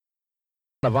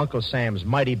one of Uncle Sam's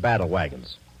mighty battle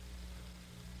wagons.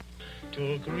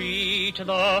 To greet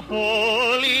the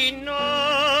holy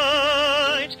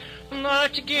night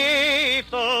that gave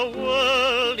the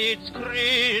world its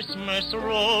Christmas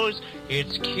rose,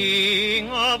 its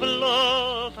king of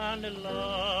love and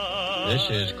light. This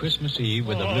is Christmas Eve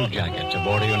with the Blue Jackets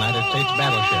aboard a United States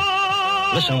battleship.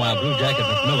 Listen while Blue Jacket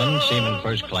McMillan, Seaman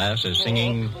First Class, is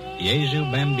singing Jesu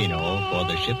Bambino for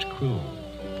the ship's crew.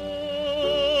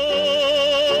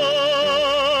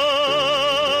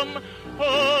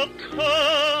 Oh,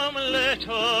 come, let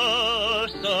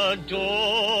us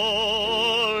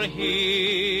adore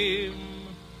him.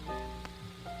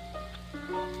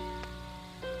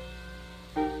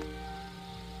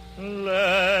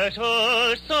 Let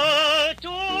us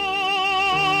adore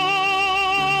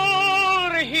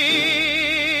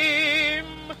him,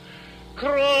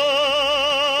 Christ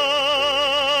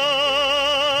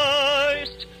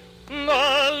the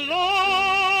Lord.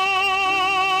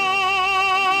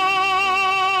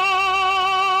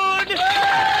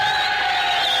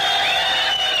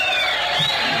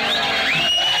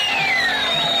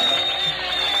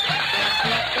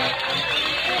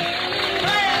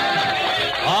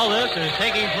 All this is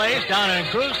taking place down in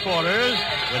crew's quarters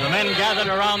with the men gathered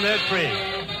around their tree.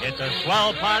 It's a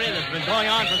swell party that's been going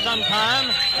on for some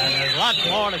time, and there's lots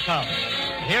more to come.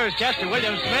 Here's Chester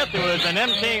William Smith, who has been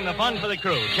emceeing the fun for the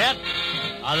crew. Chet,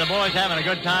 are the boys having a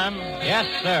good time? Yes,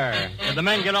 sir. Did the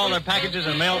men get all their packages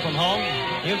and mail from home?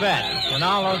 You bet. And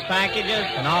all those packages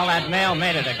and all that mail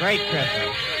made it a great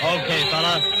Christmas. Okay,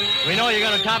 fella. We know you're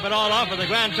going to top it all off with the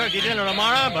grand turkey dinner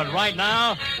tomorrow, but right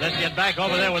now, let's get back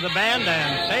over there with the band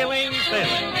and sailing,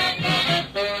 sailing.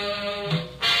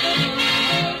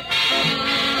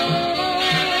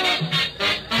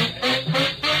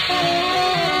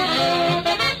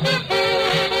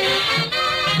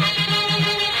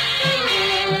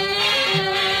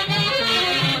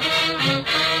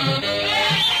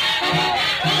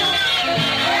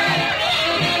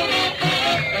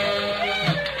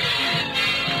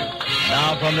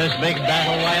 From this big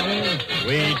battle wagon,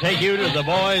 we take you to the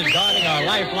boys guarding our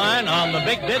lifeline on the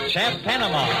Big Ditch at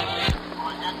Panama.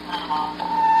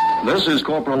 This is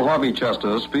Corporal Harvey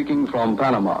Chester speaking from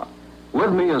Panama.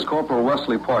 With me is Corporal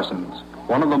Wesley Parsons,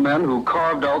 one of the men who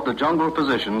carved out the jungle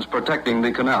positions protecting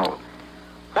the canal.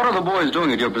 What are the boys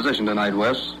doing at your position tonight,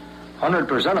 Wes?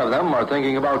 100% of them are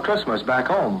thinking about Christmas back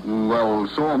home. Well,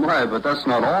 so am I, but that's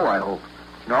not all, I hope.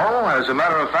 No, as a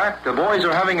matter of fact, the boys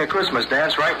are having a Christmas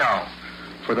dance right now.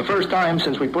 For the first time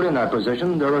since we put in that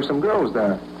position, there are some girls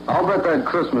there. I'll bet that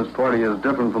Christmas party is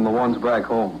different from the ones back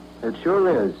home. It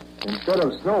sure is. Instead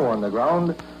of snow on the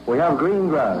ground, we have green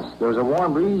grass. There's a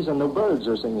warm breeze and the birds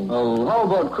are singing. Oh, how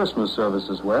about Christmas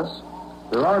services, Wes?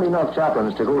 There aren't enough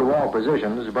chaplains to go to all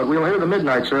positions, but we'll hear the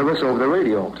midnight service over the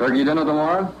radio. Turkey dinner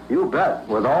tomorrow? You bet,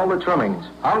 with all the trimmings.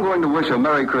 I'm going to wish a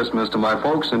Merry Christmas to my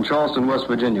folks in Charleston, West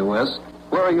Virginia, Wes.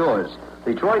 Where are yours?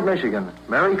 Detroit, Michigan.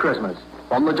 Merry Christmas.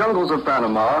 From the jungles of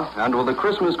Panama, and with a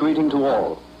Christmas greeting to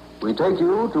all, we take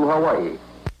you to Hawaii.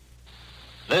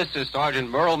 This is Sergeant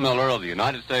Merle Miller of the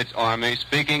United States Army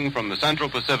speaking from the Central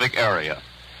Pacific area.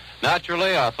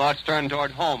 Naturally, our thoughts turn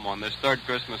toward home on this third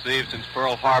Christmas Eve since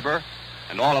Pearl Harbor,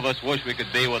 and all of us wish we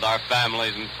could be with our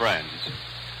families and friends.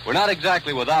 We're not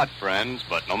exactly without friends,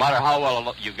 but no matter how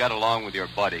well you get along with your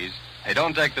buddies, they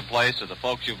don't take the place of the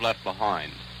folks you've left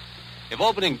behind. If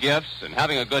opening gifts and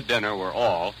having a good dinner were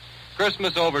all,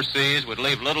 Christmas overseas would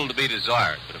leave little to be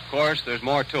desired, but of course there's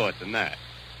more to it than that.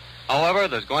 However,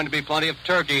 there's going to be plenty of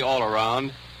turkey all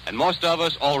around, and most of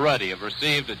us already have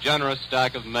received a generous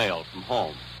stack of mail from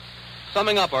home.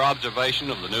 Summing up our observation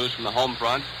of the news from the home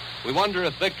front, we wonder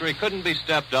if victory couldn't be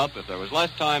stepped up if there was less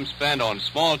time spent on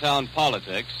small-town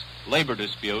politics, labor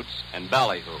disputes, and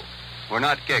ballyhoo. We're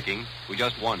not kicking, we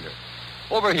just wonder.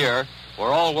 Over here, where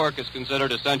all work is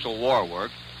considered essential war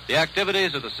work, the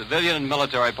activities of the civilian and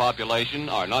military population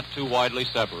are not too widely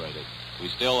separated. We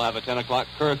still have a 10 o'clock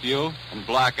curfew and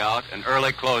blackout and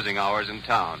early closing hours in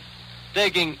town.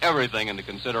 Taking everything into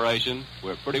consideration,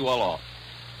 we're pretty well off.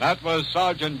 That was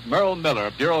Sergeant Merle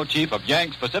Miller, Bureau Chief of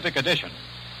Yanks Pacific Edition.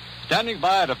 Standing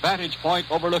by at a vantage point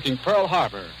overlooking Pearl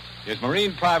Harbor is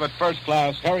Marine Private First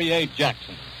Class Harry A.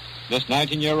 Jackson. This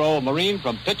 19-year-old Marine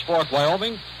from Pitchfork,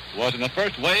 Wyoming, was in the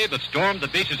first wave that stormed the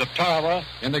beaches of Tarawa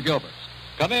in the Gilberts.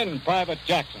 Come in, Private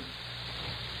Jackson.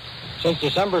 Since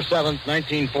December 7th,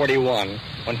 1941,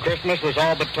 when Christmas was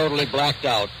all but totally blacked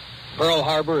out, Pearl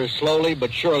Harbor is slowly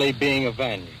but surely being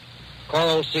avenged.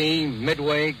 Coral Sea,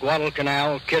 Midway,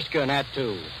 Guadalcanal, Kiska, and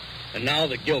Attu. And now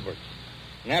the Gilberts.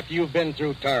 And after you've been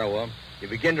through Tarawa, you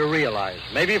begin to realize,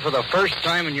 maybe for the first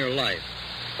time in your life,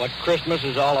 what Christmas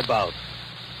is all about.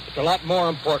 It's a lot more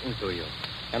important to you.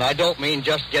 And I don't mean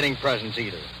just getting presents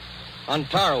either. On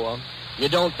Tarawa, you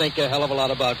don't think a hell of a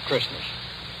lot about Christmas.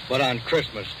 But on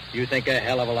Christmas, you think a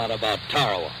hell of a lot about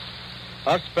Tarawa.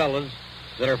 Us fellas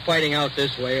that are fighting out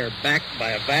this way are backed by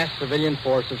a vast civilian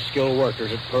force of skilled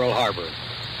workers at Pearl Harbor,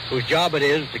 whose job it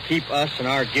is to keep us and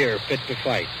our gear fit to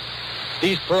fight.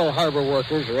 These Pearl Harbor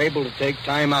workers are able to take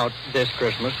time out this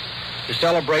Christmas to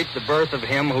celebrate the birth of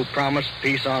him who promised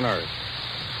peace on earth.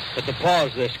 But the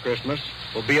pause this Christmas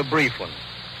will be a brief one,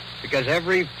 because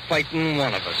every fighting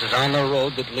one of us is on the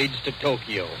road that leads to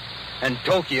Tokyo, and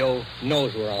Tokyo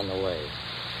knows we're on the way.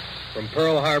 From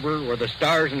Pearl Harbor, where the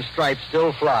stars and stripes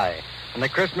still fly, and the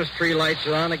Christmas tree lights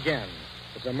are on again,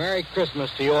 it's a Merry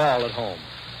Christmas to you all at home.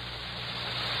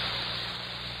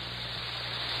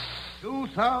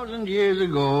 2,000 years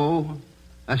ago,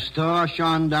 a star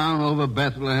shone down over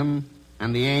Bethlehem,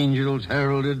 and the angels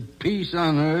heralded peace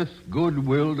on earth,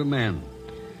 goodwill to men.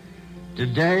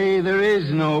 Today there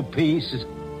is no peace,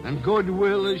 and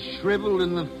goodwill is shriveled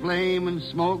in the flame and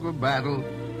smoke of battle,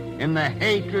 in the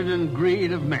hatred and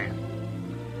greed of men.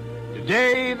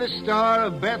 Today the star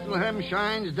of Bethlehem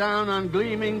shines down on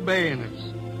gleaming bayonets,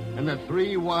 and the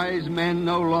three wise men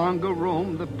no longer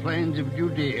roam the plains of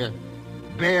Judea,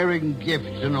 bearing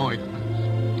gifts and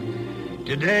ointments.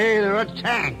 Today there are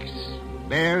tanks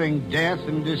bearing death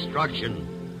and destruction,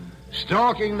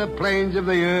 stalking the plains of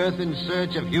the earth in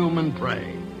search of human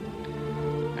prey.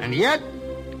 And yet,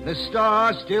 the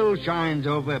star still shines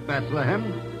over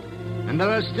Bethlehem, and there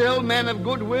are still men of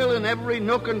goodwill in every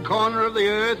nook and corner of the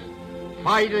earth,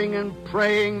 fighting and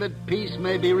praying that peace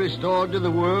may be restored to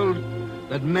the world,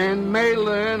 that men may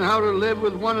learn how to live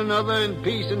with one another in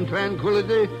peace and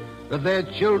tranquility, that their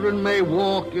children may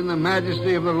walk in the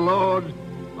majesty of the Lord,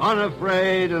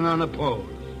 unafraid and unopposed.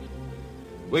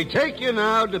 We take you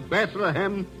now to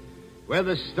Bethlehem, where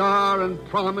the star and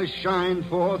promise shine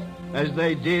forth as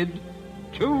they did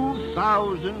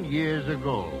 2,000 years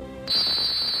ago.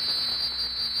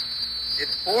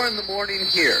 It's 4 a.m.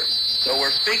 here, so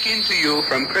we're speaking to you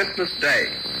from Christmas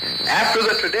Day, after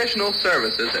the traditional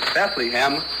services at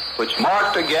Bethlehem, which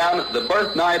marked again the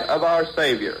birth night of our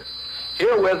Savior.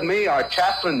 Here with me are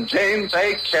Chaplain James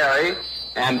A. Carey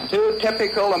and two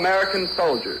typical American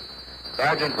soldiers,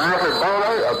 Sergeant Robert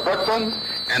Bowler of Brooklyn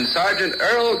and Sergeant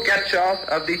Earl Getchoff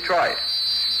of Detroit.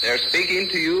 They're speaking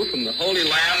to you from the Holy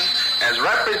Land as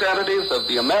representatives of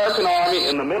the American Army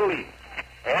in the Middle East.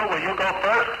 Earl, will you go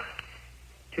first?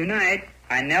 Tonight,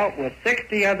 I knelt with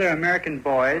 60 other American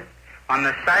boys on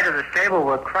the site of the stable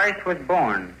where Christ was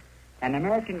born. An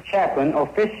American chaplain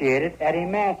officiated at a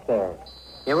mass there.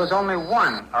 It was only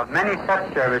one of many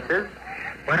such services,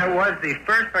 but it was the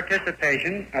first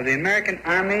participation of the American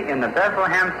Army in the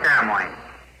Bethlehem ceremony.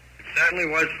 It certainly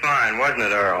was fine, wasn't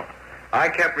it, Earl? I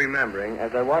kept remembering,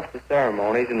 as I watched the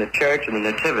ceremonies in the church and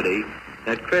the Nativity,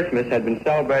 that Christmas had been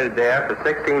celebrated there for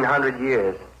 1,600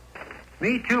 years.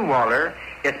 Me too, Walter.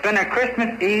 It's been a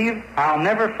Christmas Eve I'll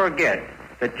never forget.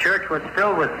 The church was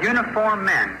filled with uniformed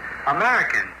men,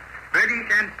 Americans,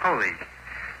 British and Polish.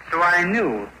 So I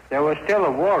knew there was still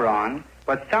a war on,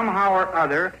 but somehow or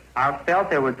other I felt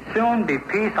there would soon be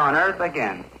peace on earth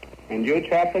again. And you,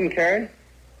 Chaplain Carey?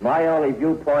 My only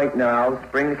viewpoint now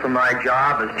springs from my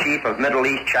job as Chief of Middle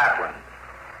East Chaplain.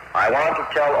 I want to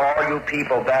tell all you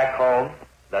people back home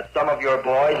that some of your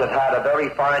boys have had a very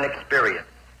fine experience.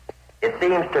 It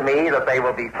seems to me that they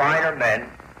will be finer men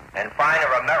and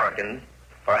finer Americans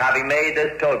for having made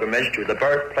this pilgrimage to the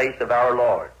birthplace of our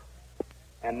Lord.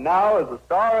 And now, as the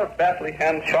Star of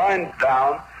Bethlehem shines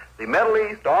down, the Middle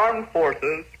East Armed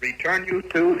Forces return you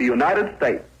to the United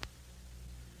States.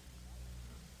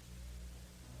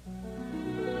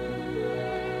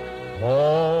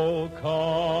 Oh,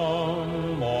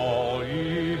 come, all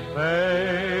ye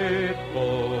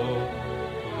faithful,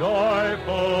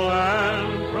 joyful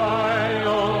and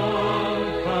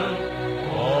triumphant.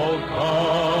 Oh,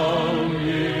 come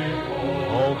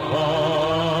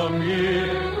ye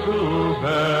to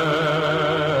Bethlehem.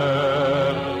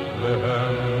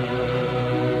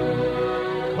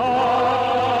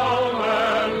 Come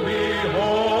and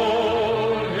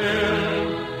behold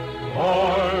him,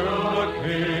 born the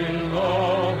King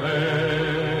of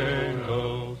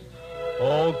angels.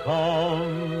 Oh,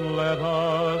 come, let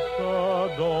us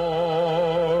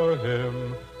adore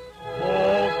him.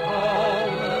 Oh,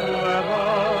 come, let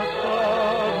us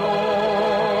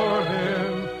adore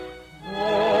him.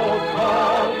 Oh,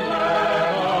 come, let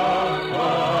us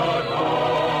adore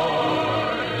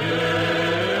him.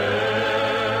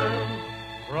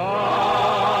 Christ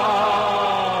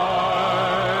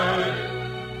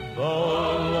the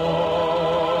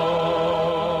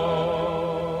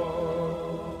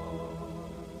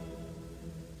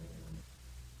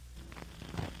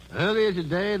Earlier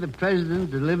today, the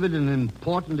President delivered an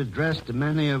important address to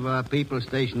many of our people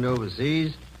stationed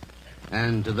overseas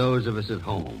and to those of us at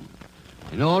home.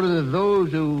 In order that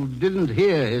those who didn't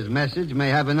hear his message may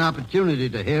have an opportunity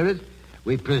to hear it,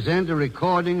 we present a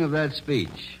recording of that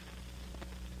speech.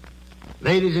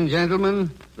 Ladies and gentlemen,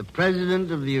 the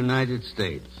President of the United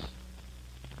States.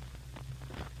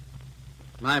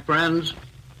 My friends,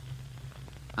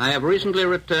 I have recently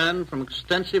returned from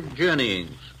extensive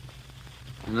journeyings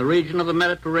in the region of the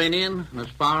Mediterranean and as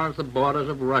far as the borders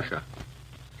of Russia.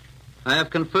 I have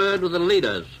conferred with the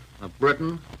leaders of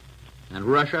Britain and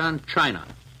Russia and China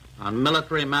on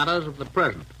military matters of the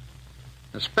present,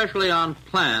 especially on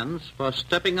plans for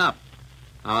stepping up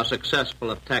our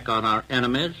successful attack on our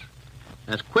enemies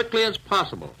as quickly as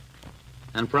possible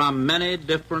and from many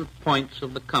different points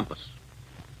of the compass.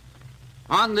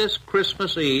 On this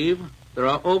Christmas Eve, there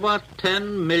are over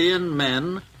 10 million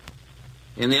men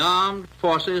in the armed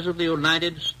forces of the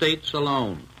United States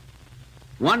alone.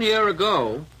 1 year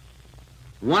ago,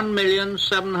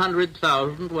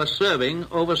 1,700,000 were serving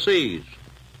overseas.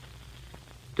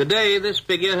 Today, this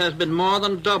figure has been more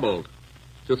than doubled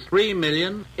to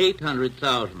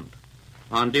 3,800,000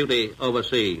 on duty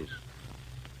overseas.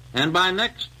 And by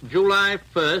next July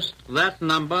 1st, that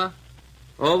number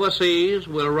overseas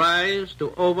will rise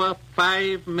to over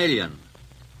 5 million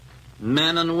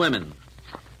men and women.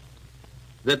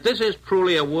 That this is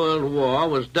truly a world war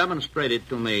was demonstrated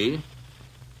to me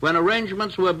when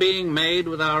arrangements were being made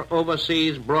with our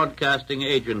overseas broadcasting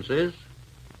agencies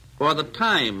for the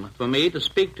time for me to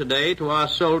speak today to our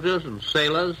soldiers and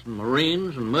sailors and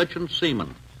Marines and merchant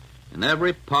seamen in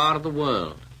every part of the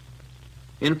world.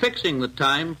 In fixing the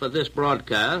time for this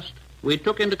broadcast, we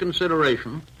took into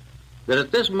consideration that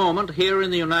at this moment here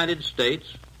in the United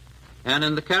States and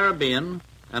in the Caribbean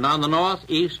and on the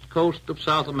northeast coast of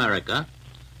South America,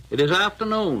 it is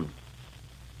afternoon.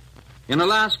 In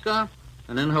Alaska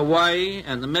and in Hawaii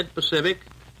and the mid-Pacific,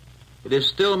 it is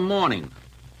still morning.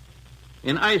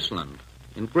 In Iceland,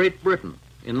 in Great Britain,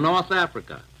 in North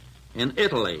Africa, in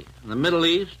Italy, in the Middle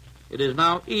East, it is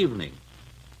now evening.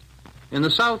 In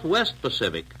the Southwest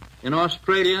Pacific, in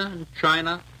Australia and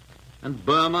China and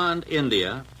Burma and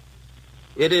India,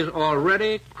 it is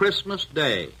already Christmas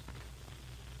Day.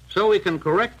 So we can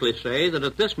correctly say that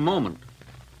at this moment,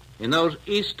 in those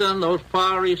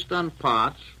far eastern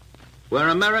parts where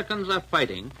Americans are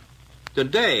fighting,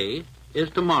 today is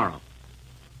tomorrow.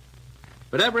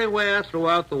 But everywhere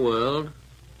throughout the world,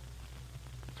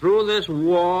 through this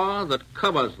war that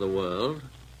covers the world,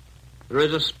 there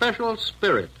is a special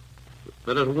spirit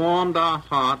that has warmed our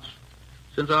hearts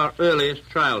since our earliest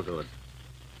childhood.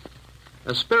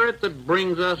 A spirit that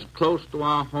brings us close to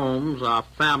our homes, our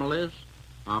families,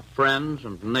 our friends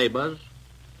and neighbors,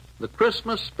 the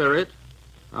Christmas spirit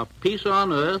of peace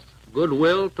on earth,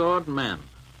 goodwill toward men.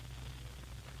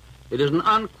 It is an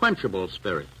unquenchable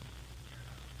spirit.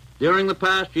 During the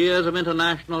past years of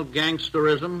international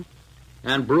gangsterism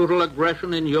and brutal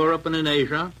aggression in Europe and in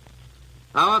Asia,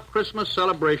 our Christmas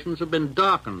celebrations have been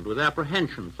darkened with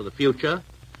apprehension for the future.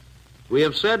 We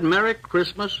have said Merry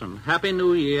Christmas and Happy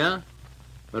New Year,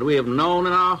 but we have known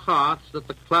in our hearts that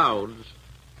the clouds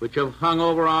which have hung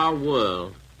over our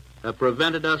world have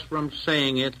prevented us from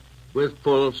saying it with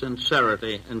full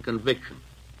sincerity and conviction.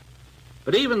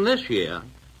 But even this year,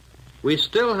 we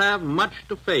still have much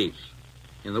to face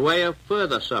in the way of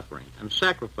further suffering and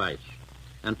sacrifice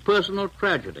and personal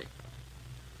tragedy.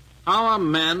 our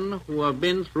men who have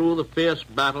been through the fierce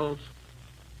battles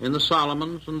in the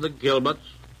Solomons and the Gilberts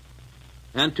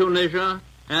and Tunisia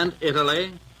and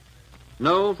Italy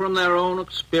know from their own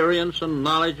experience and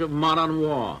knowledge of modern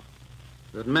war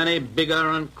that many bigger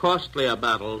and costlier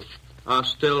battles are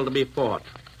still to be fought.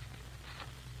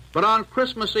 But on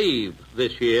Christmas Eve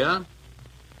this year,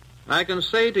 I can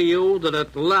say to you that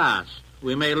at last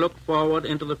we may look forward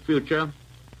into the future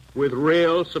with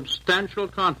real, substantial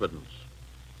confidence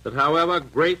that however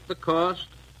great the cost,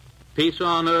 peace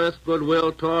on earth,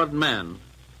 goodwill toward men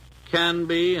can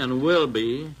be and will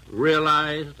be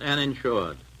realized and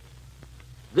ensured.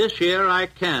 This year I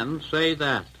can say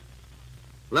that.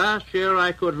 Last year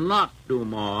I could not do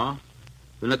more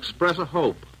than express a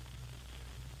hope.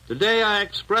 Today I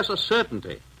express a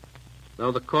certainty,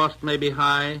 though the cost may be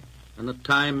high and the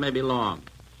time may be long.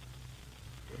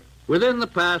 Within the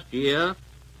past year,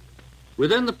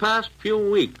 within the past few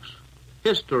weeks,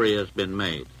 history has been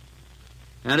made.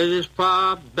 And it is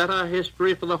far better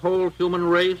history for the whole human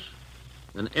race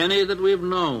than any that we've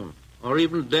known or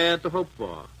even dared to hope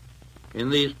for in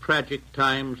these tragic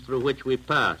times through which we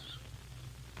pass.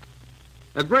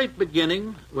 A great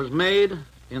beginning was made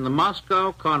in the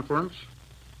Moscow Conference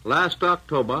last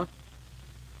October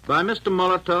by Mr.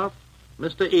 Molotov,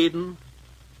 Mr. Eden,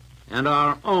 and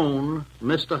our own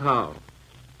Mr. Howe.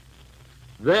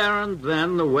 There and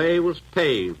then the way was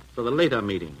paved for the later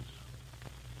meetings.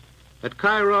 At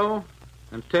Cairo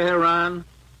and Tehran,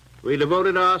 we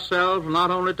devoted ourselves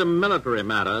not only to military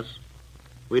matters,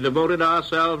 we devoted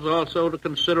ourselves also to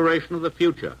consideration of the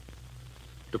future,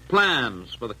 to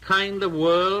plans for the kind of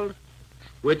world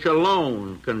which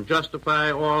alone can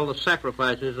justify all the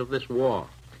sacrifices of this war.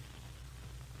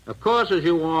 Of course, as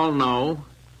you all know,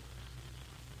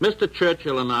 Mr.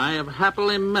 Churchill and I have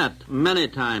happily met many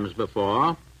times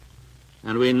before,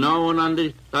 and we know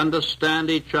and understand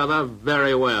each other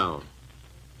very well.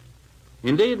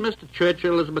 Indeed, Mr.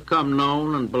 Churchill has become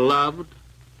known and beloved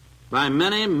by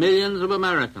many millions of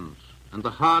Americans, and the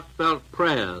heartfelt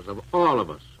prayers of all of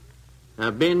us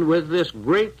have been with this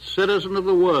great citizen of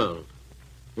the world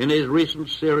in his recent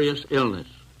serious illness.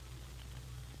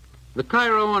 The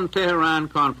Cairo and Tehran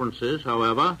conferences,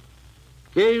 however,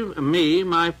 gave me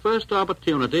my first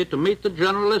opportunity to meet the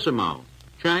Generalissimo,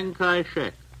 Chiang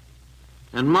Kai-shek,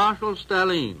 and Marshal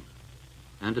Stalin,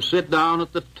 and to sit down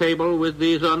at the table with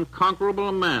these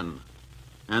unconquerable men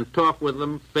and talk with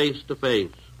them face to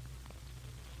face.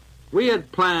 We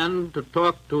had planned to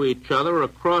talk to each other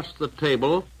across the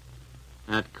table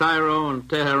at Cairo and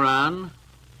Tehran,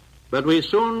 but we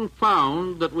soon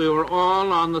found that we were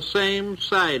all on the same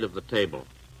side of the table.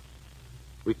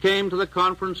 We came to the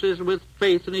conferences with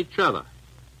faith in each other,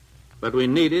 but we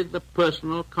needed the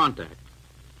personal contact.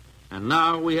 And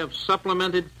now we have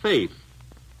supplemented faith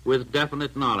with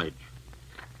definite knowledge.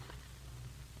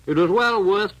 It was well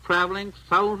worth traveling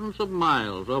thousands of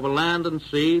miles over land and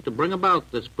sea to bring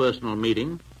about this personal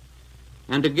meeting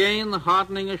and to gain the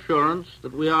heartening assurance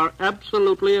that we are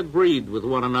absolutely agreed with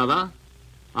one another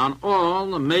on all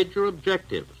the major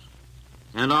objectives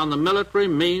and on the military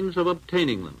means of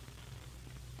obtaining them.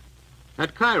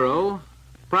 At Cairo,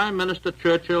 Prime Minister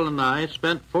Churchill and I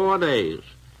spent 4 days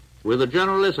with the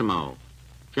Generalissimo,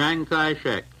 Chiang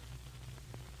Kai-shek.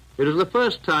 It was the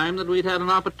first time that we'd had an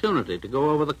opportunity to go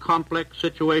over the complex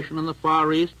situation in the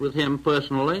Far East with him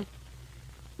personally.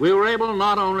 We were able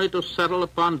not only to settle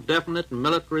upon definite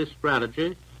military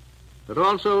strategy, but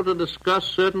also to discuss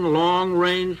certain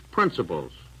long-range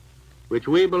principles which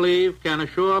we believe can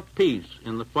assure peace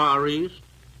in the Far East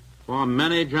for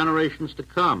many generations to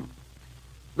come.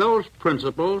 Those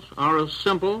principles are as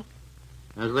simple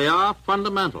as they are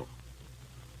fundamental.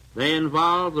 They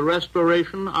involve the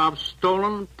restoration of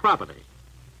stolen property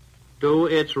to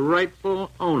its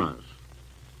rightful owners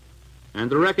and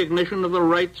the recognition of the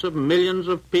rights of millions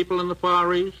of people in the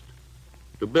Far East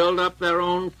to build up their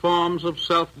own forms of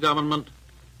self-government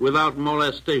without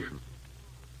molestation.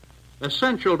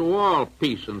 Essential to all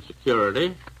peace and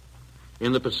security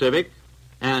in the Pacific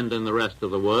and in the rest of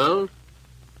the world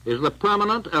is the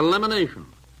permanent elimination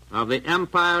of the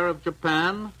Empire of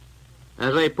Japan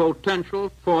as a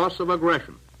potential force of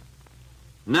aggression.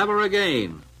 Never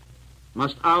again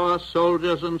must our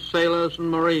soldiers and sailors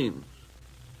and Marines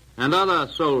and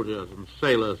other soldiers and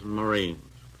sailors and Marines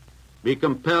be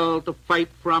compelled to fight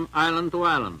from island to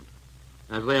island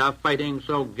as they are fighting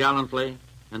so gallantly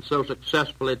and so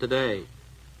successfully today.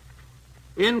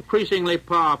 Increasingly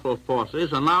powerful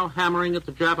forces are now hammering at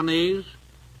the Japanese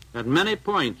at many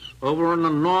points over an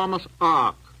enormous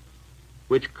arc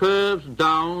which curves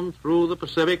down through the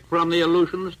Pacific from the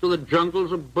Aleutians to the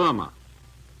jungles of Burma.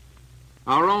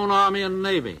 Our own Army and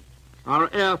Navy our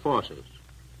air forces,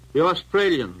 the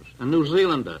Australians and New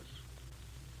Zealanders,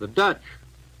 the Dutch,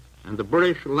 and the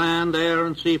British land, air,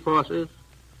 and sea forces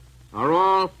are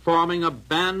all forming a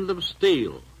band of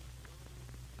steel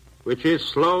which is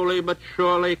slowly but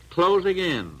surely closing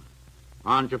in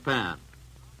on Japan.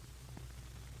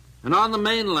 And on the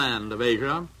mainland of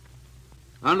Asia,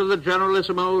 under the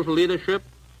Generalissimo's leadership,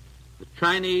 the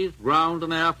Chinese ground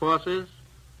and air forces,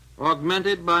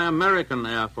 augmented by American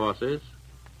air forces,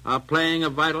 are playing a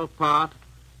vital part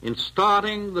in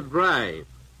starting the drive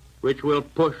which will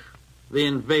push the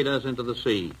invaders into the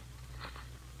sea.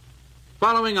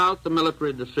 Following out the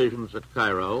military decisions at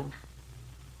Cairo,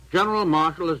 General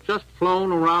Marshall has just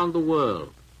flown around the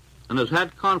world and has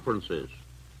had conferences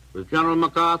with General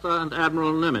MacArthur and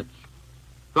Admiral Nimitz,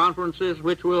 conferences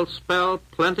which will spell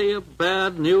plenty of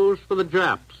bad news for the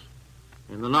Japs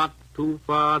in the not too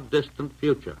far distant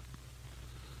future.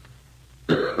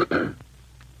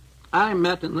 I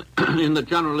met in the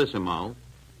Generalissimo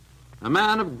a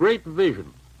man of great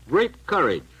vision, great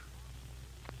courage,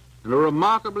 and a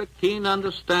remarkably keen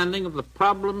understanding of the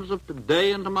problems of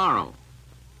today and tomorrow.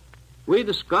 We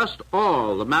discussed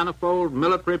all the manifold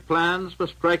military plans for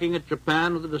striking at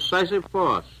Japan with a decisive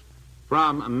force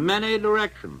from many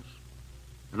directions,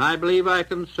 and I believe I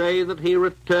can say that he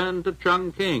returned to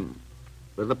Chongqing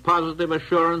with the positive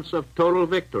assurance of total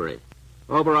victory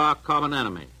over our common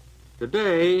enemy.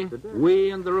 Today,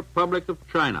 we and the Republic of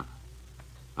China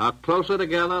are closer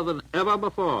together than ever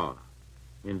before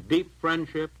in deep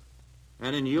friendship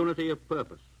and in unity of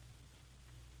purpose.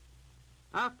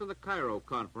 After the Cairo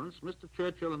conference, Mr.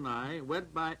 Churchill and I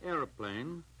went by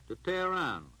aeroplane to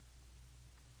Tehran.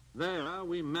 There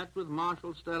we met with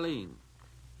Marshal Stalin.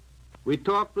 We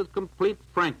talked with complete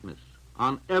frankness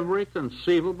on every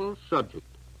conceivable subject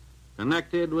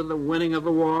connected with the winning of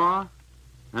the war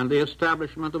and the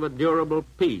establishment of a durable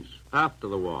peace after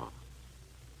the war.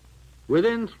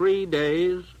 Within 3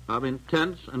 days of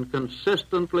intense and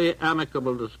consistently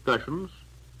amicable discussions,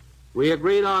 we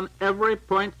agreed on every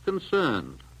point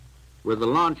concerned with the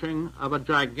launching of a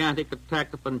gigantic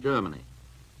attack upon Germany.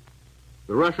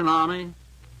 The Russian army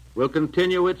will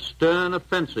continue its stern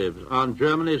offensives on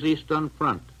Germany's eastern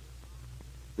front.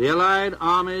 The Allied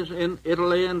armies in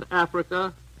Italy and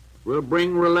Africa will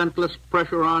bring relentless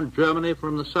pressure on Germany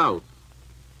from the south.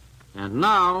 And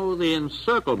now the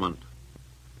encirclement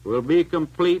will be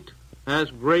complete as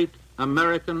great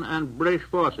American and British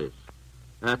forces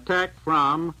attack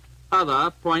from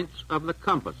other points of the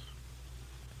compass.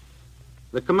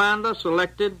 The commander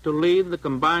selected to lead the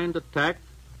combined attack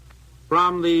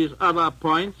from these other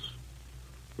points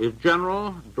is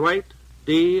General Dwight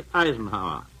D.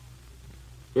 Eisenhower.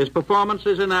 His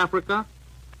performances in Africa,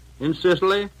 in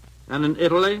Sicily, and in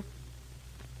Italy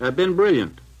have been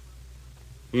brilliant.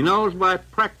 He knows by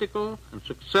practical and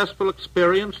successful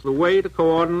experience the way to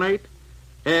coordinate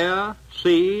air,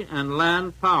 sea, and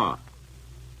land power.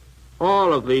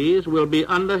 All of these will be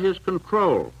under his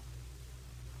control.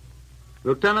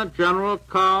 Lieutenant General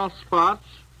Carl Spaatz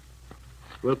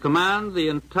will command the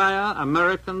entire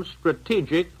American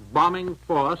strategic bombing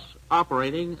force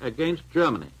operating against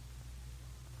Germany.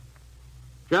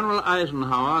 General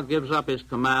Eisenhower gives up his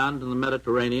command in the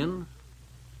Mediterranean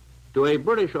to a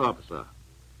British officer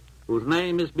whose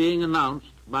name is being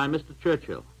announced by Mr.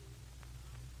 Churchill.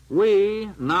 We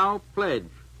now pledge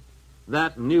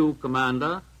that new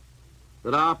commander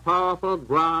that our powerful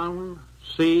ground,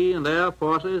 sea, and air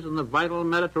forces in the vital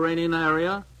Mediterranean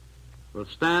area will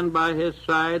stand by his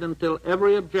side until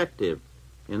every objective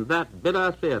in that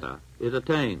bitter theater is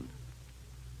attained.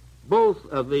 Both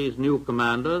of these new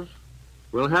commanders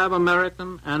will have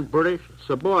American and British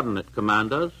subordinate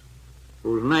commanders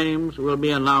whose names will be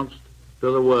announced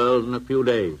to the world in a few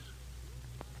days.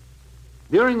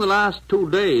 During the last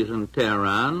 2 days in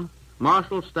Tehran,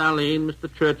 Marshal Stalin,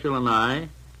 Mr. Churchill, and I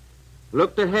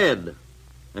looked ahead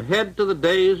to the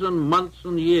days and months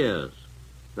and years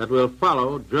that will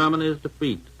follow Germany's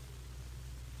defeat.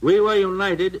 We were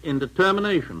united in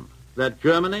determination that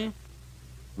Germany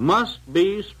must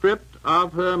be stripped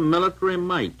of her military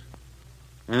might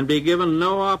and be given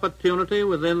no opportunity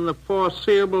within the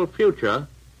foreseeable future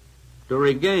to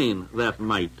regain that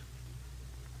might.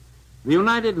 The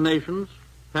United Nations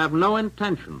have no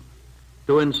intention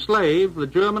to enslave the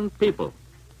German people.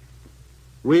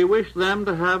 We wish them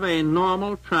to have a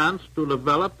normal chance to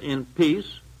develop in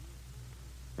peace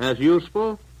as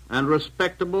useful and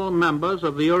respectable members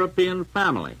of the European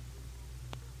family.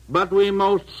 But we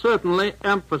most certainly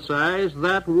emphasize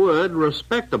that word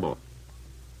respectable,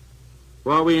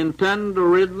 for we intend to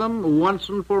rid them once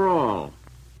and for all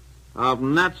of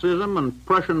Nazism and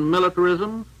Prussian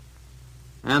militarism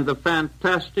and the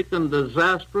fantastic and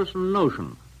disastrous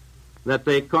notion that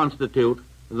they constitute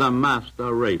the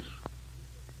master race.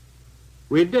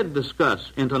 We did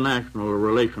discuss international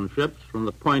relationships from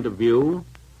the point of view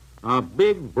of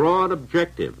big, broad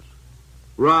objectives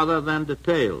rather than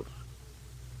details.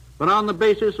 But on the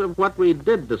basis of what we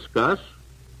did discuss,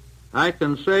 I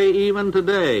can say even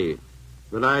today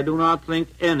that I do not think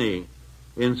any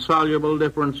insoluble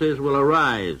differences will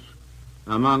arise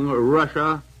among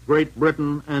Russia, Great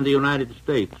Britain, and the United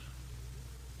States.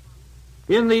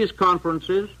 In these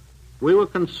conferences, we were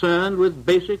concerned with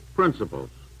basic principles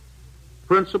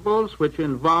which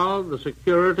involve the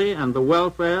security and the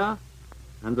welfare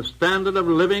and the standard of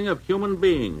living of human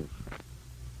beings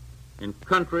in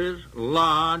countries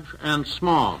large and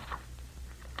small.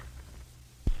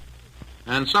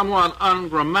 And somewhat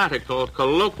ungrammatical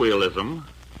colloquialism,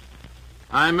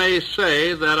 I may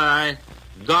say that I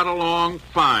got along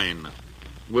fine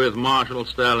with Marshal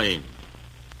Stalin.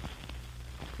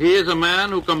 He is a man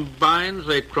who combines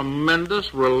a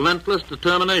tremendous, relentless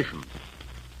determination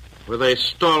with a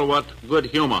stalwart good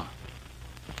humor.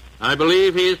 I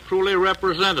believe he is truly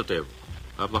representative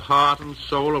of the heart and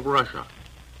soul of Russia,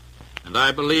 and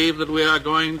I believe that we are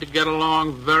going to get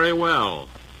along very well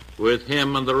with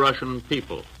him and the Russian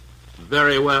people.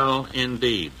 Very well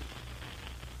indeed.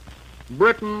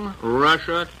 Britain,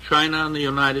 Russia, China, and the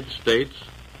United States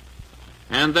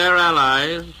and their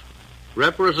allies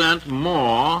represent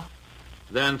more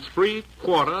than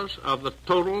 3/4 of the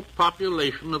total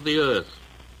population of the earth.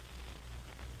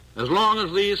 As long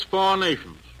as these four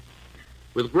nations,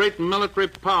 with great military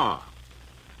power,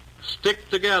 stick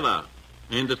together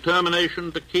in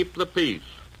determination to keep the peace,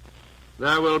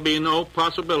 there will be no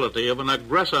possibility of an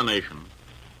aggressor nation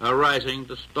arising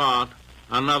to start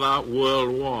another world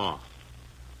war.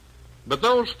 But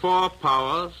those four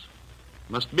powers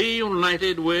must be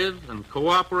united with and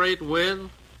cooperate with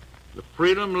the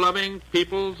freedom-loving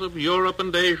peoples of Europe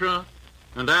and Asia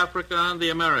and Africa and the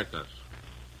Americas.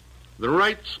 The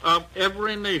rights of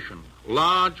every nation,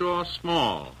 large or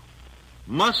small,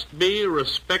 must be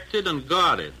respected and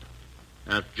guarded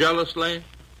as jealously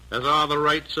as are the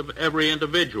rights of every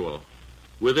individual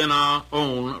within our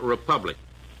own republic.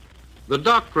 The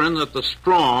doctrine that the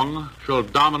strong shall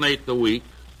dominate the weak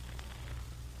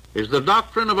is the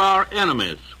doctrine of our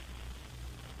enemies,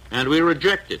 and we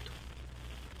reject it.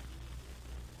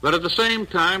 But at the same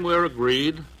time, we're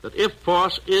agreed that if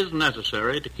force is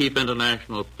necessary to keep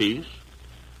international peace,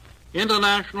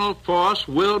 international force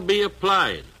will be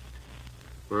applied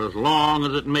for as long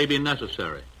as it may be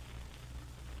necessary.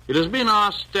 It has been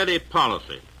our steady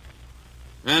policy,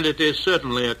 and it is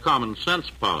certainly a common sense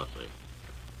policy,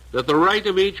 that the right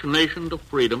of each nation to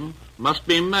freedom must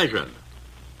be measured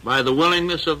by the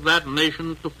willingness of that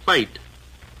nation to fight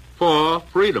for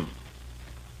freedom.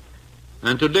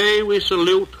 And today we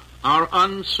salute our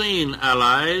unseen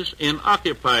allies in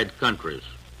occupied countries,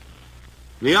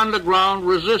 the underground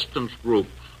resistance groups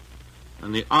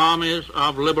and the armies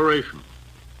of liberation.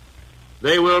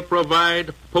 They will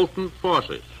provide potent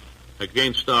forces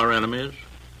against our enemies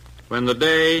when the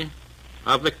day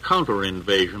of the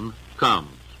counter-invasion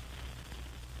comes.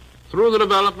 Through the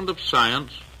development of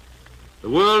science, the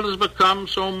world has become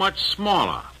so much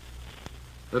smaller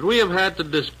that we have had to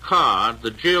discard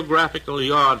the geographical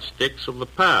yardsticks of the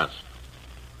past.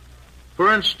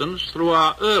 For instance, through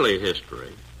our early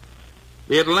history,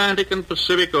 the Atlantic and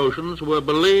Pacific Oceans were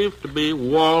believed to be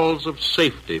walls of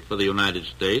safety for the United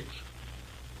States.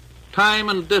 Time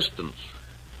and distance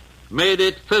made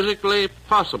it physically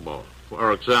possible,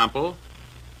 for example,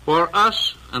 for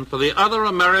us and for the other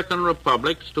American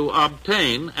republics to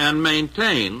obtain and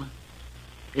maintain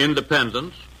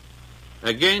independence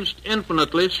against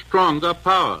infinitely stronger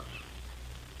powers.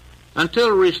 Until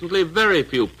recently, very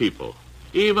few people,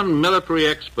 even military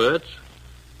experts,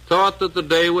 thought that the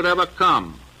day would ever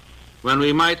come when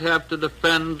we might have to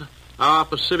defend our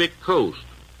Pacific coast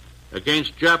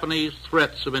against Japanese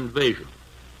threats of invasion.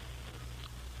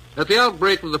 At the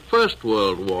outbreak of the First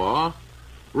World War,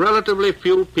 relatively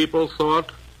few people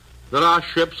thought that our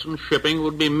ships and shipping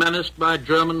would be menaced by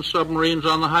German submarines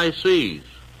on the high seas,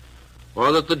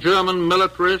 or that the German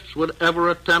militarists would ever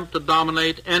attempt to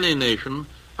dominate any nation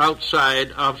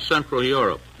outside of Central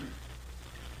Europe.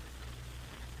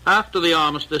 After the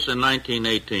armistice in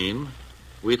 1918,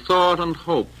 we thought and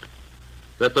hoped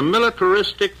that the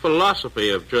militaristic philosophy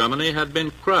of Germany had been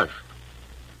crushed,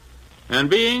 and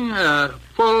being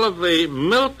full of the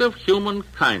milk of human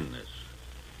kindness,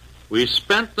 we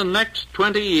spent the next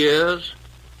 20 years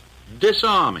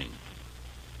disarming,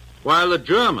 while the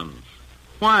Germans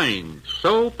whined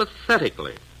so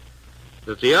pathetically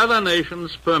that the other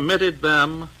nations permitted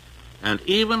them and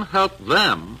even helped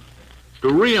them to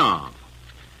rearm.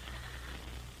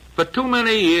 For too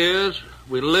many years,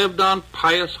 we lived on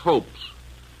pious hopes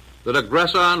that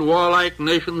aggressor and warlike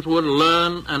nations would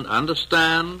learn and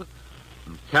understand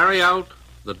and carry out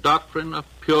the doctrine of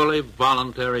purely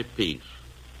voluntary peace.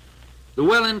 The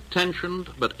well-intentioned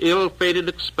but ill-fated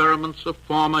experiments of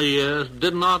former years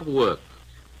did not work.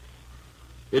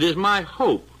 It is my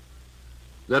hope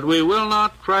that we will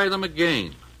not try them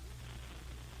again.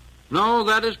 No,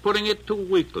 that is putting it too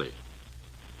weakly.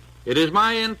 It is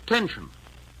my intention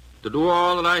to do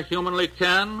all that I humanly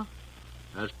can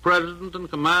as President and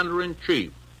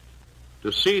Commander-in-Chief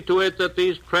to see to it that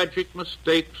these tragic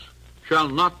mistakes shall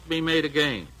not be made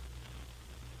again.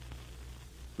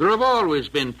 There have always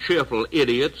been cheerful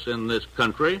idiots in this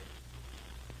country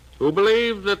who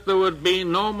believed that there would be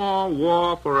no more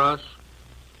war for us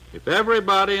if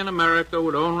everybody in America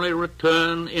would only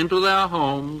return into their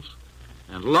homes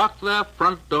and lock their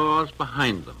front doors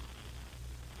behind them.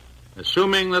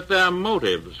 Assuming that their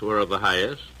motives were of the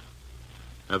highest,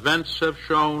 events have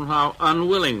shown how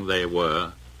unwilling they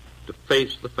were to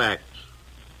face the facts.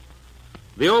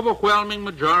 The overwhelming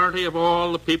majority of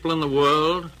all the people in the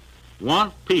world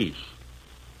want peace.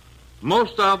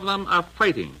 Most of them are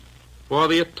fighting for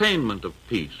the attainment of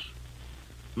peace.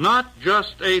 Not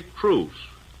just a truce,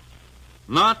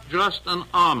 not just an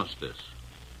armistice,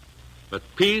 but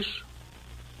peace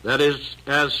that is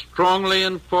as strongly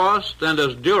enforced and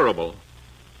as durable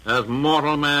as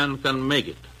mortal man can make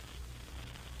it.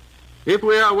 If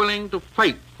we are willing to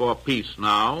fight for peace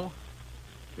now,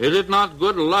 is it not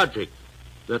good logic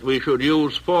that we should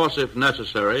use force if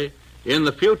necessary in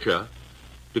the future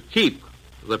to keep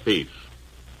the peace?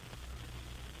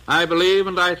 I believe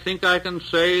and I think I can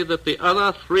say that the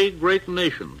other three great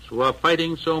nations who are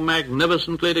fighting so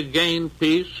magnificently to gain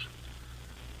peace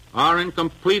are in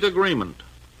complete agreement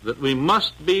that we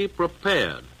must be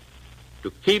prepared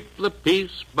to keep the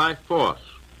peace by force.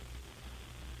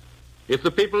 If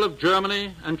the people of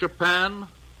Germany and Japan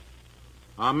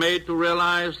are made to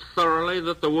realize thoroughly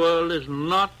that the world is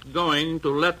not going to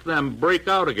let them break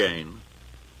out again,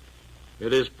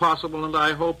 it is possible and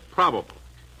I hope probable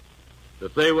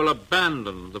that they will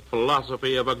abandon the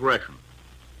philosophy of aggression,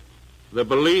 the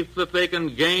belief that they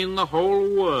can gain the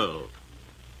whole world,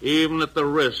 even at the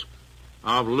risk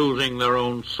of losing their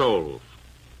own souls.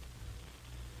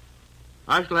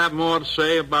 I shall have more to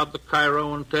say about the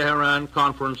Cairo and Tehran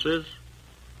conferences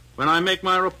when I make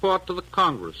my report to the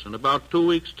Congress in about 2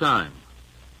 weeks' time.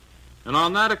 And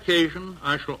on that occasion,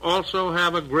 I shall also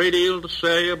have a great deal to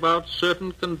say about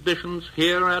certain conditions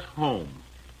here at home.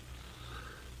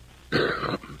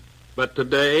 But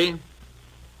today,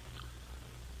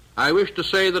 I wish to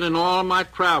say that in all my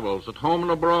travels, at home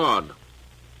and abroad,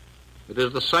 it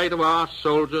is the sight of our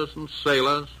soldiers and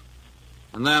sailors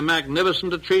and their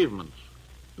magnificent achievements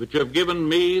which have given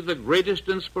me the greatest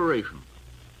inspiration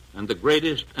and the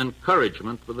greatest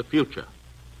encouragement for the future.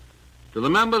 To the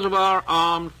members of our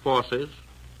armed forces,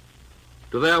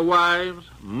 to their wives,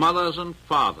 mothers, and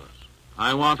fathers,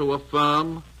 I want to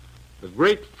affirm the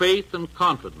great faith and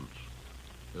confidence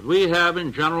that we have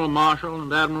in General Marshall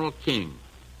and Admiral King,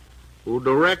 who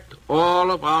direct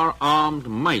all of our armed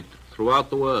might throughout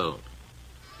the world.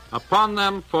 Upon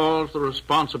them falls the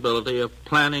responsibility of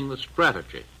planning the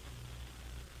strategy,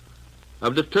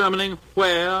 of determining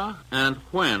where and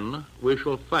when we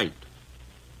shall fight.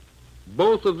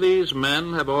 Both of these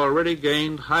men have already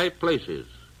gained high places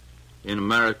in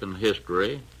American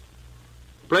history,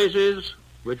 places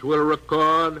which will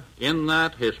record in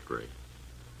that history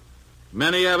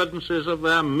many evidences of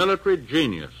their military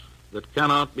genius that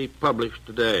cannot be published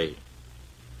today.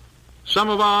 Some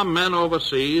of our men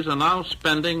overseas are now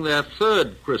spending their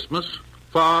third Christmas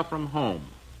far from home.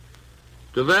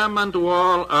 To them and to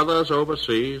all others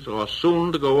overseas, or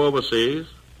soon to go overseas,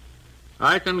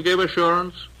 I can give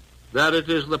assurance that it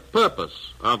is the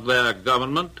purpose of their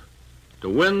government to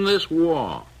win this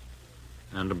war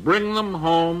and to bring them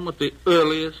home at the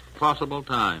earliest possible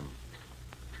time.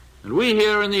 And we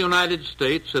here in the United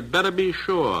States had better be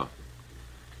sure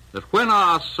that when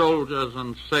our soldiers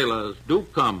and sailors do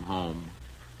come home,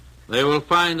 they will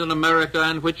find an America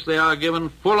in which they are given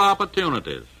full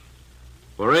opportunities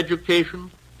for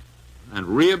education and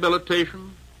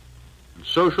rehabilitation and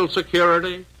social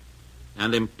security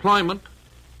and employment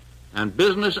and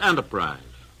business enterprise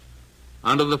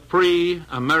under the free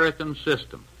American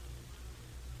system,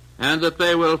 and that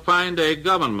they will find a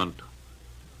government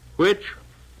which,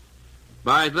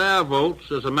 by their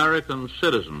votes as American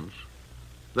citizens,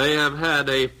 they have had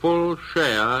a full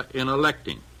share in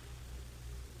electing.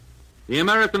 The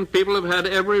American people have had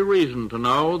every reason to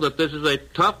know that this is a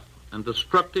tough and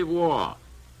destructive war.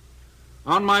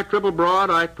 On my trip abroad,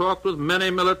 I talked with many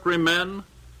military men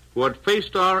who had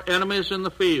faced our enemies in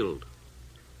the field.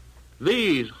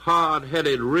 These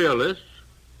hard-headed realists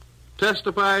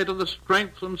testify to the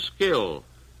strength and skill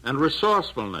and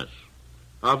resourcefulness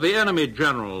of the enemy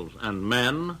generals and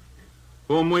men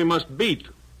whom we must beat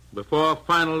before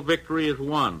final victory is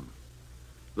won.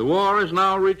 The war is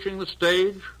now reaching the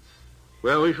stage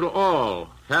where we shall all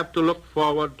have to look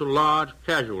forward to large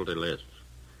casualty lists,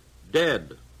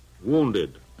 dead,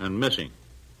 wounded, and missing.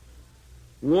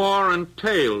 War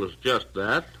entails just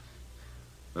that.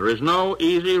 There is no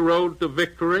easy road to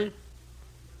victory,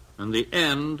 and the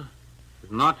end is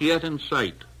not yet in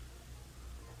sight.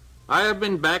 I have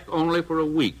been back only for a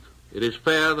week. It is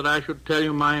fair that I should tell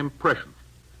you my impression.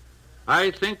 I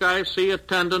think I see a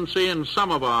tendency in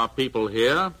some of our people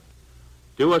here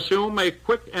to assume a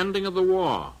quick ending of the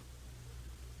war.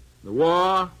 The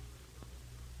war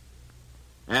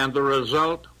and the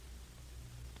result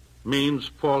means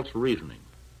false reasoning.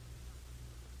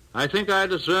 I think I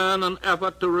discern an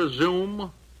effort to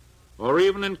resume or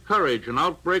even encourage an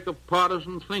outbreak of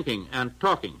partisan thinking and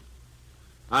talking.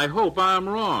 I hope I am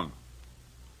wrong,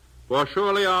 for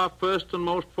surely our first and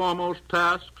most foremost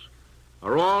tasks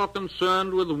are all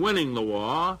concerned with winning the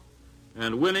war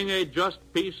and winning a just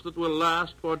peace that will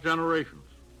last for generations.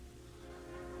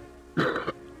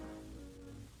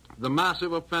 The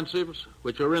massive offensives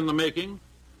which are in the making,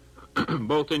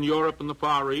 both in Europe and the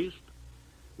Far East,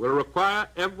 will require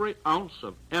every ounce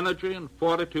of energy and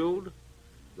fortitude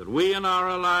that we and our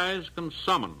allies can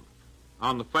summon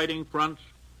on the fighting fronts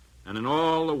and in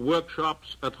all the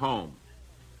workshops at home.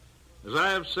 As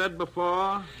I have said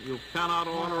before, you cannot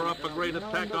order up a great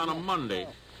attack on a Monday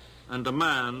and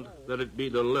demand that it be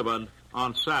delivered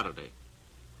on Saturday.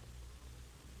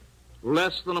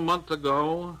 Less than a month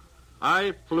ago,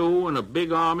 I flew in a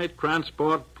big Army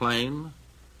transport plane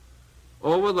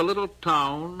over the little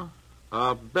town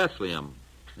of Bethlehem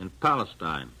in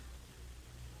Palestine.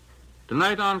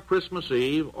 Tonight on Christmas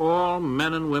Eve, all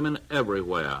men and women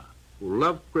everywhere who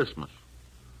love Christmas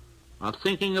are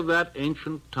thinking of that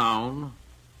ancient town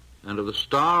and of the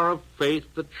star of faith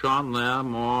that shone there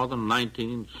more than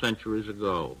 19 centuries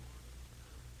ago.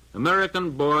 American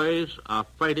boys are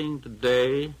fighting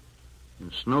today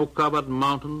in snow-covered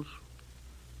mountains,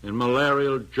 in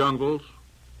malarial jungles,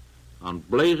 on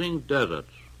blazing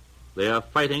deserts. They are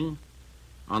fighting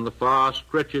on the far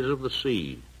stretches of the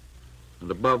sea and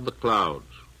above the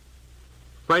clouds,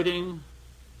 fighting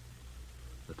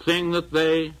the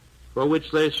thing for which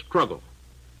they struggle.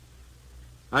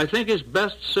 I think is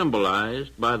best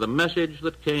symbolized by the message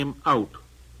that came out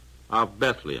of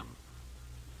Bethlehem.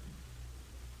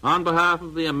 On behalf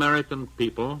of the American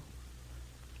people,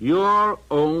 your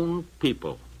own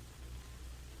people,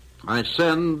 I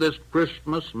send this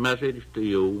Christmas message to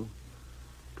you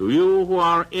who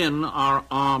are in our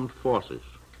armed forces.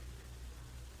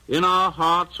 In our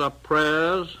hearts are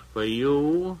prayers for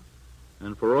you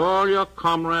and for all your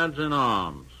comrades in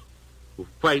arms who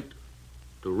fight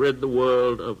to rid the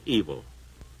world of evil.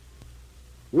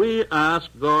 We ask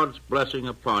God's blessing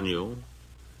upon you,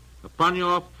 upon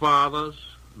your fathers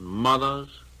and mothers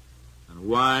and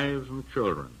wives and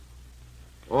children,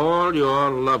 all your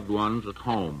loved ones at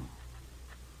home.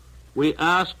 We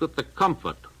ask that the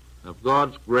comfort of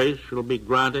God's grace shall be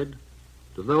granted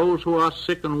to those who are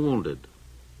sick and wounded,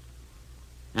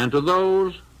 and to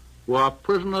those who are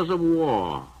prisoners of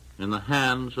war in the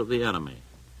hands of the enemy,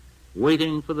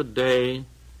 waiting for the day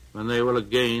when they will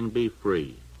again be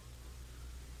free.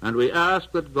 And we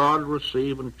ask that God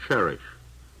receive and cherish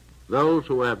those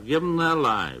who have given their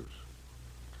lives,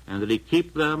 and that he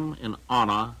keep them in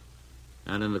honor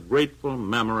and in the grateful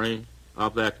memory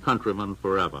of their countrymen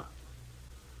forever.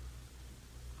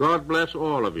 God bless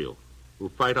all of you who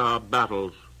fight our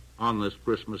battles on this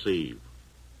Christmas Eve.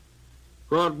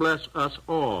 God bless us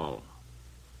all.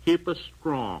 Keep us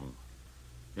strong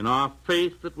in our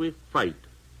faith that we fight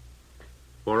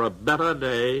for a better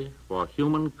day for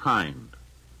humankind,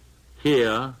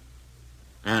 here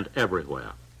and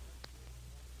everywhere.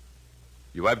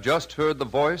 You have just heard the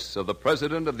voice of the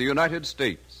President of the United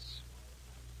States.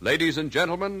 Ladies and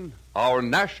gentlemen, our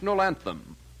national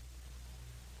anthem.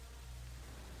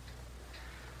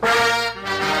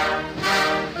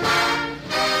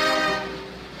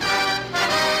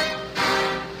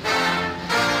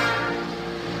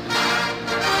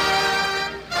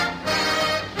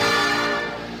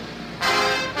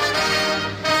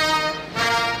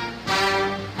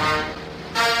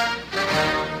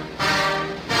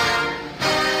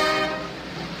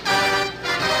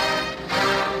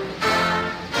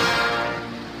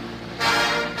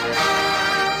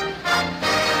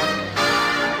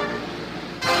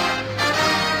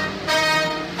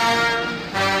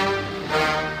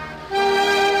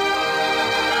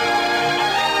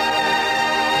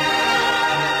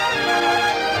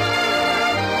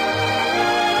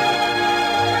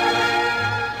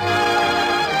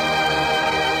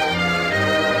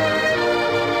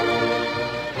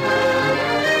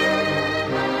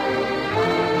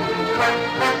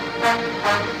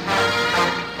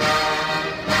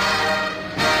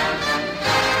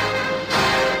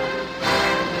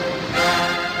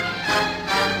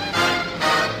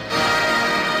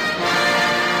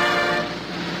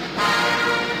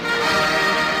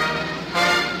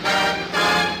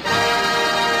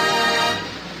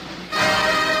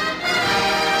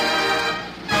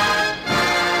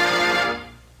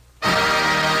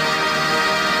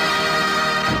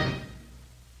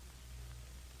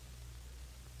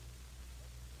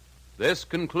 This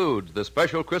concludes the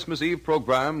special Christmas Eve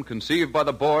program conceived by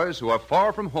the boys who are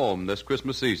far from home this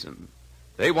Christmas season.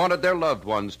 They wanted their loved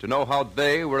ones to know how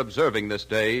they were observing this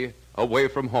day away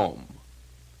from home.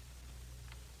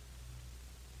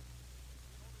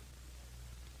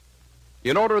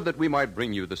 In order that we might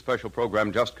bring you the special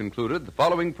program just concluded, the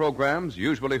following programs,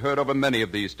 usually heard over many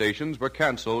of these stations, were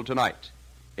canceled tonight.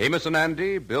 Amos and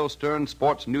Andy, Bill Stern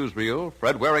Sports Newsreel,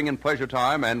 Fred Waring in Pleasure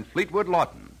Time, and Fleetwood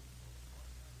Lawton.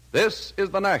 This is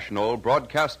the National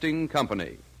Broadcasting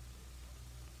Company.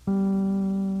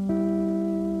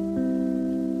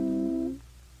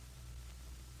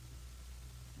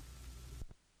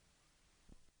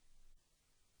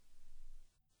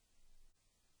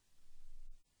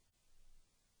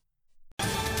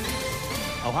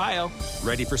 Ohio,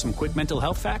 ready for some quick mental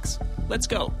health facts? Let's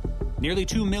go. Nearly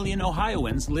 2 million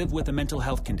Ohioans live with a mental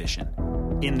health condition.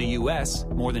 In the U.S.,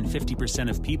 more than 50%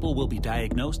 of people will be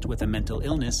diagnosed with a mental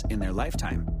illness in their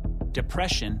lifetime.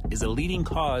 Depression is a leading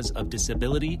cause of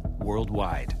disability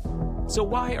worldwide. So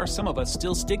why are some of us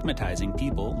still stigmatizing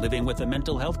people living with a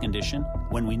mental health condition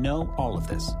when we know all of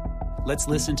this? Let's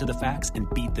listen to the facts and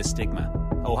beat the stigma.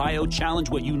 Ohio, challenge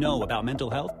what you know about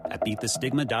mental health at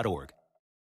beatthestigma.org.